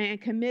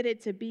and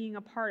committed to being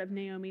a part of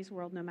Naomi's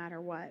world no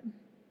matter what.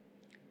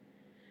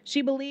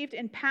 She believed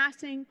in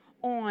passing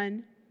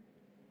on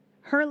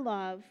her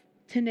love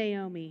to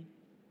Naomi.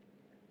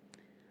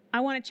 I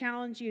want to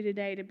challenge you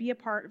today to be a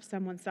part of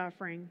someone's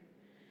suffering.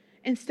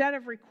 Instead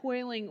of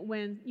recoiling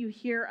when you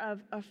hear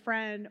of a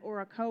friend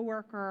or a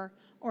coworker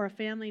or a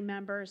family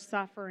member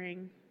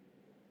suffering,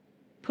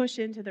 push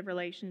into the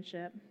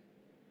relationship.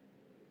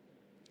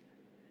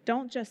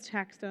 Don't just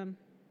text them,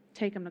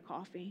 take them to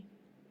coffee.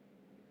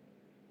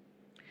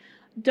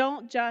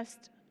 Don't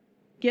just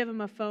give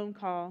them a phone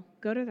call,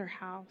 go to their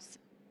house.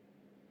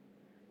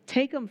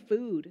 Take them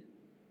food.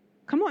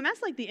 Come on,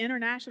 that's like the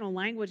international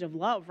language of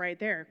love right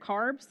there.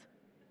 Carbs.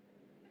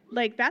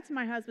 Like, that's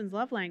my husband's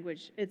love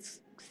language. It's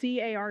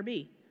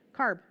C-A-R-B,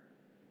 carb.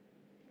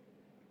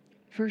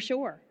 For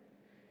sure.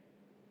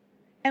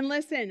 And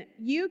listen,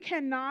 you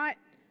cannot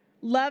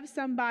love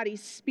somebody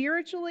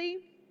spiritually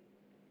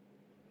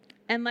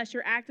unless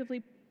you're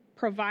actively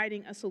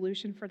providing a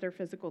solution for their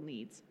physical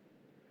needs.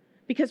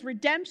 Because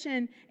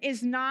redemption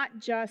is not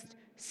just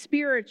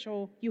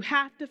spiritual. You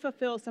have to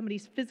fulfill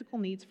somebody's physical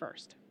needs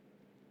first.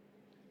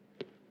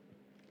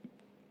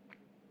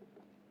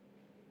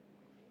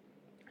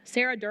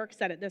 Sarah Dirk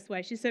said it this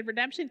way. She said,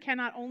 redemption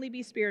cannot only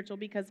be spiritual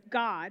because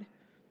God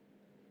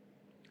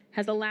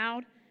has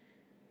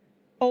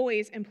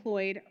always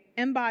employed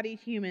embodied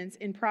humans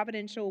in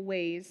providential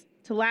ways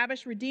to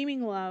lavish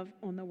redeeming love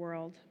on the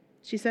world.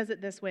 She says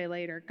it this way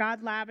later.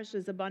 God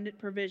lavishes abundant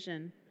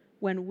provision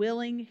when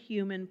willing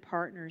human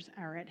partners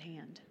are at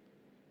hand.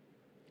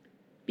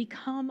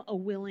 Become a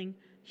willing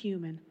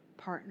human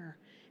partner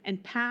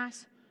and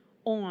pass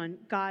on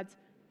God's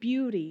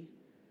beauty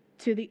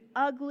to the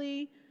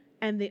ugly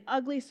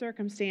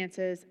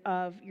circumstances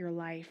of your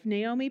life.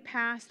 Naomi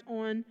passed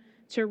on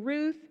to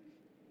Ruth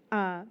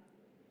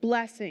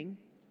blessing,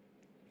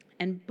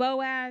 and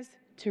Boaz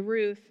to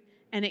Ruth,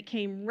 and it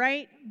came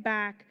right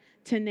back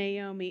to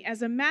Naomi.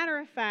 As a matter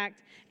of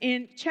fact,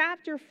 in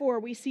chapter 4,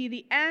 we see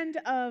the end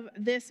of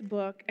this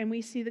book and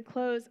we see the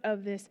close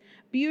of this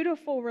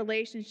beautiful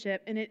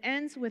relationship, and it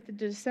ends with the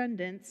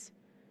descendants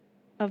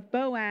of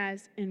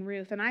Boaz and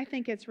Ruth. And I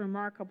think it's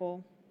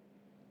remarkable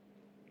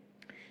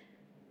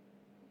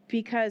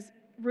because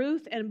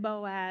Ruth and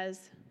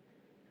Boaz,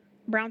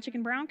 brown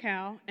chicken, brown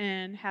cow,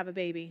 and have a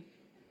baby.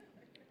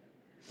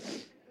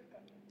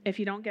 If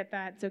you don't get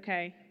that, it's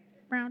okay.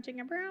 Brown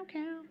chicken, brown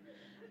cow.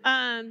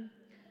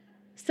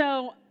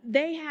 So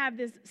they have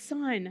this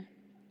son.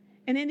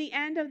 And in the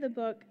end of the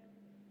book,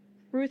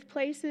 Ruth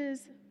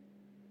places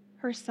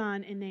her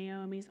son in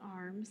Naomi's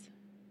arms.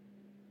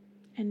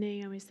 And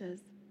Naomi says,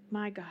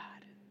 my God,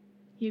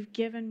 you've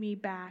given me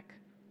back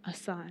a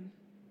son.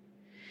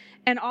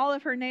 And all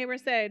of her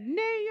neighbors said,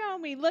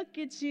 Naomi, look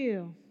at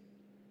you.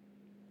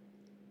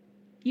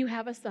 You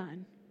have a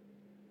son.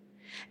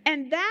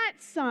 And that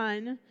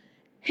son,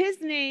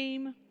 his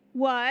name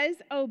was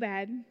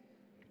Obed.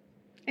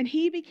 And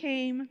he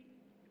became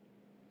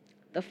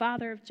the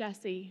father of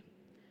Jesse.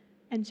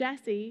 And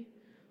Jesse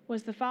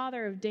was the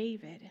father of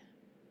David,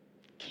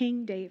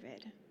 King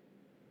David.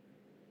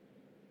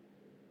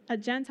 A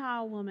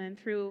Gentile woman,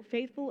 through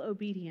faithful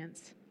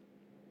obedience,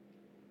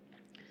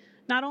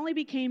 not only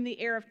became the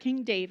heir of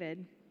King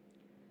David,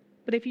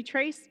 but if you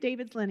trace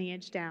David's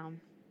lineage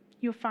down,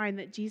 you'll find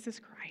that Jesus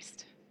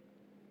Christ,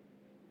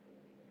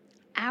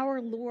 our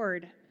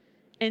Lord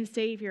and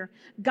Savior,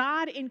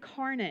 God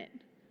incarnate,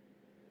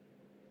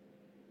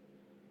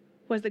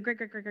 was the great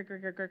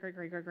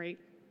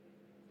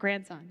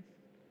grandson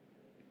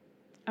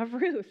of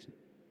Ruth.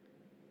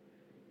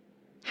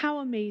 How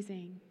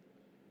amazing.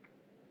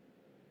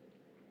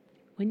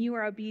 When you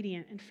are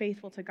obedient and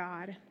faithful to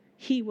God,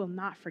 He will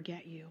not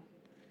forget you.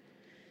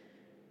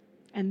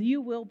 And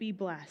you will be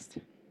blessed.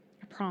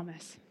 I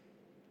promise.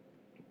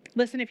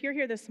 Listen, if you're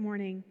here this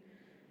morning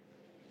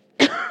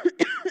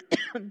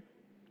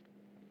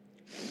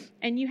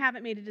and you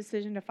haven't made a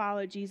decision to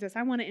follow Jesus,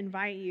 I want to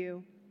invite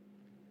you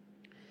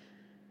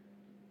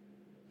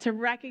to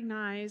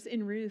recognize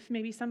in Ruth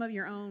maybe some of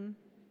your own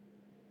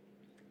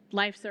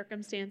life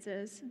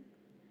circumstances.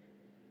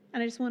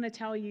 And I just want to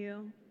tell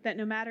you that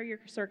no matter your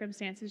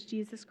circumstances,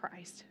 Jesus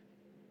Christ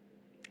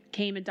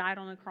came and died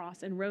on the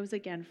cross and rose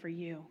again for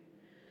you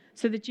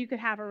so that you could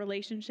have a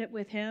relationship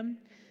with Him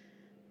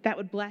that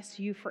would bless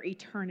you for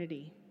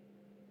eternity.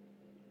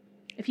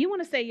 If you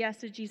want to say yes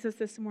to Jesus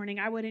this morning,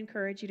 I would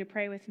encourage you to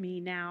pray with me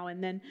now.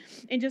 And then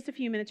in just a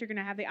few minutes, you're going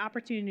to have the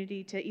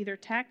opportunity to either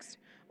text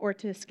or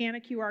to scan a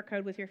QR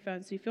code with your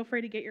phone. So feel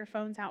free to get your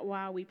phones out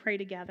while we pray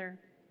together.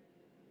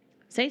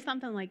 Say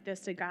something like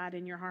this to God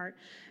in your heart.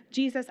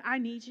 Jesus, I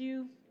need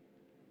you.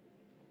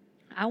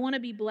 I want to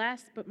be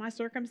blessed, but my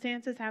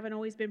circumstances haven't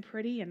always been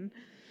pretty, and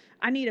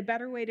I need a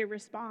better way to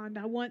respond.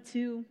 I want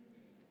to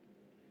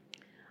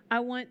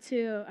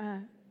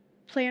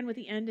plan with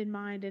the end in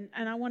mind, and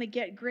I want to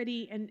get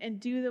gritty and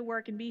do the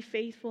work and be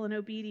faithful and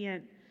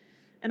obedient.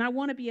 And I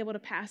want to be able to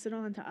pass it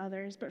on to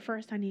others, but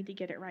first I need to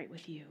get it right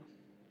with you.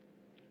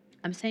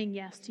 I'm saying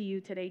yes to you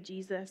today,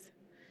 Jesus.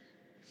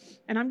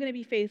 And I'm going to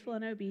be faithful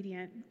and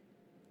obedient.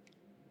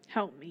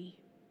 Help me.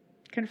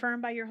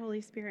 Confirm by your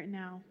Holy Spirit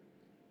now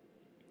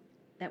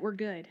that we're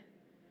good.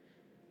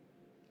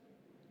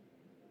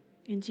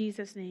 In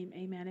Jesus' name,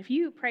 amen. If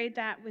you prayed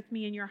that with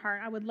me in your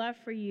heart, I would love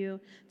for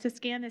you to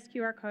scan this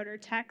QR code or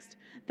text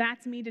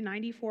 "That's me" to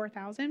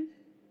 94,000,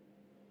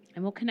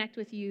 and we'll connect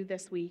with you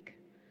this week.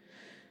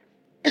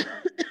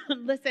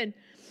 Listen,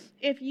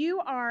 if you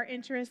are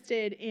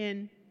interested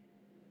in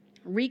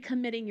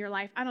recommitting your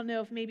life, I don't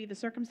know if maybe the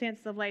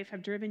circumstances of life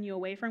have driven you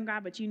away from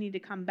God, but you need to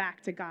come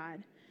back to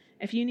God.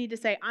 If you need to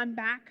say, I'm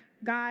back,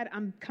 God,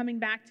 I'm coming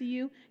back to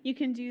you, you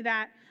can do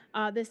that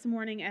this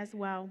morning as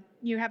well.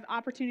 You have the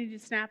opportunity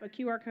to snap a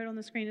QR code on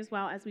the screen as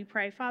well as we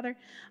pray. Father,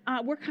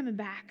 we're coming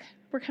back.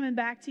 We're coming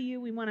back to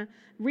you. We want to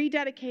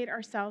rededicate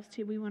ourselves to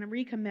you. We want to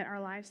recommit our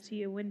lives to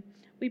you. And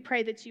we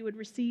pray that you would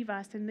receive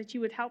us and that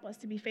you would help us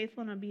to be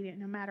faithful and obedient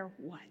no matter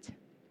what.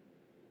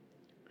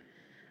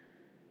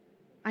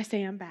 I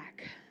say I'm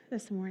back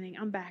this morning.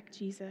 I'm back,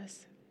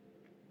 Jesus.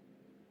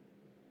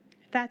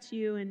 If that's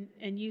you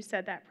and you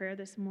said that prayer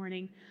this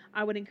morning,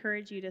 I would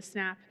encourage you to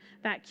snap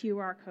that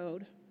QR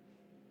code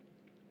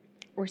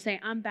or say,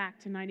 I'm back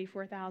to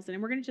 94,000.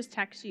 And we're going to just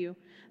text you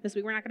this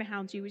week. We're not going to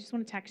hound you. We just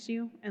want to text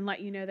you and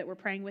let you know that we're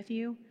praying with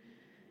you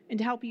and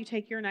to help you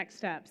take your next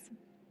steps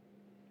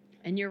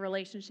in your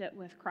relationship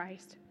with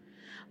Christ.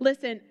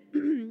 Listen,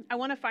 I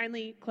want to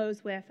finally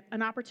close with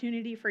an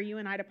opportunity for you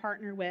and I to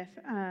partner with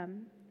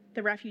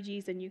the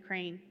refugees in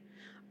Ukraine.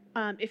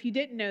 If you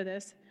didn't know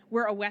this,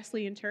 we're a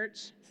Wesleyan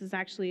church. This is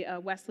actually a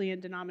Wesleyan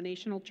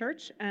denominational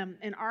church.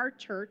 And our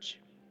church,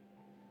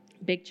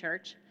 big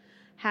church,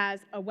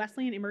 has a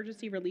Wesleyan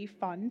Emergency Relief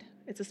Fund.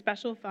 It's a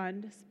special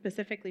fund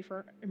specifically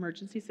for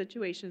emergency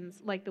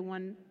situations like the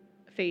one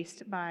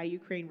faced by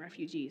Ukraine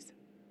refugees.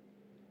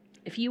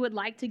 If you would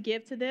like to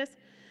give to this,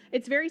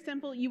 it's very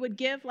simple. You would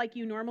give like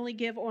you normally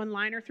give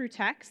online or through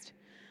text.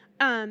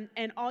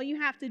 And all you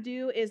have to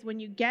do is when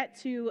you get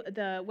to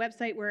the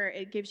website where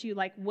it gives you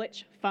like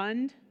which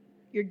fund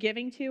you're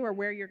giving to or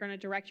where you're going to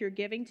direct your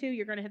giving to,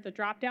 you're going to hit the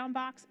drop-down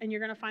box and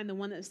you're going to find the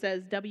one that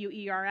says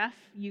WERF,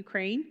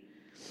 Ukraine.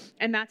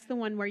 And that's the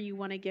one where you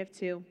want to give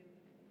to.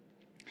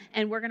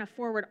 And we're going to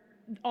forward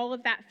all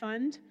of that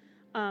fund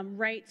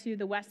right to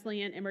the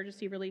Wesleyan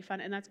Emergency Relief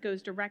Fund, and that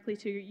goes directly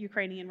to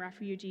Ukrainian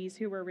refugees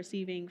who are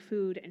receiving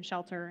food and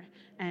shelter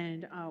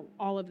and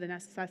all of the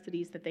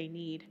necessities that they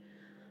need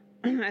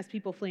as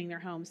people fleeing their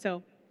homes.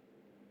 So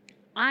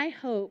I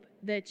hope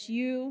that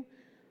you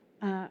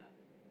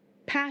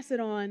pass it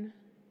on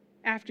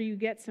after you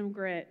get some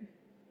grit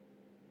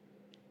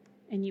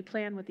and you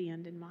plan with the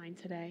end in mind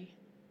today.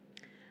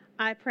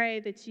 I pray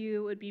that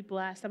you would be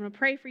blessed. I'm going to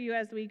pray for you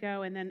as we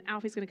go, and then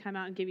Alfie's going to come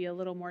out and give you a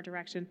little more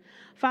direction.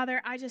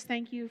 Father, I just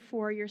thank you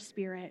for your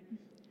Spirit,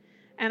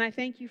 and I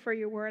thank you for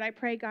your word. I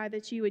pray, God,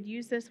 that you would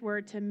use this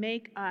word to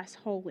make us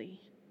holy,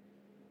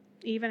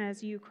 even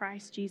as you,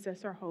 Christ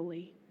Jesus, are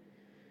holy.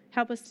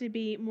 Help us to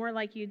be more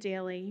like you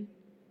daily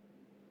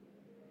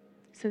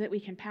so that we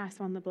can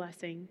pass on the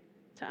blessing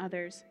to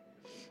others.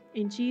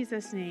 In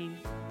Jesus' name,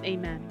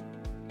 amen.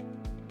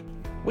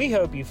 We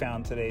hope you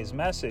found today's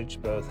message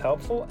both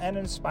helpful and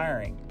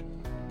inspiring.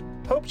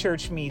 Hope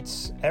Church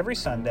meets every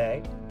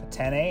Sunday at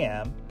 10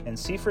 a.m. in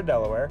Seaford,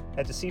 Delaware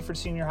at the Seaford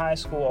Senior High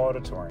School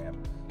Auditorium.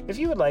 If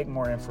you would like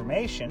more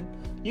information,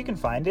 you can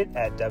find it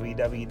at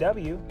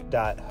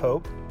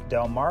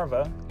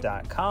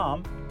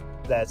www.hopedelmarva.com.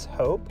 That's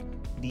Hope,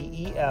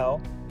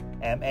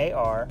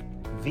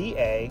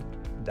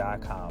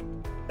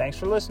 DELMARVA.com. Thanks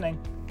for listening.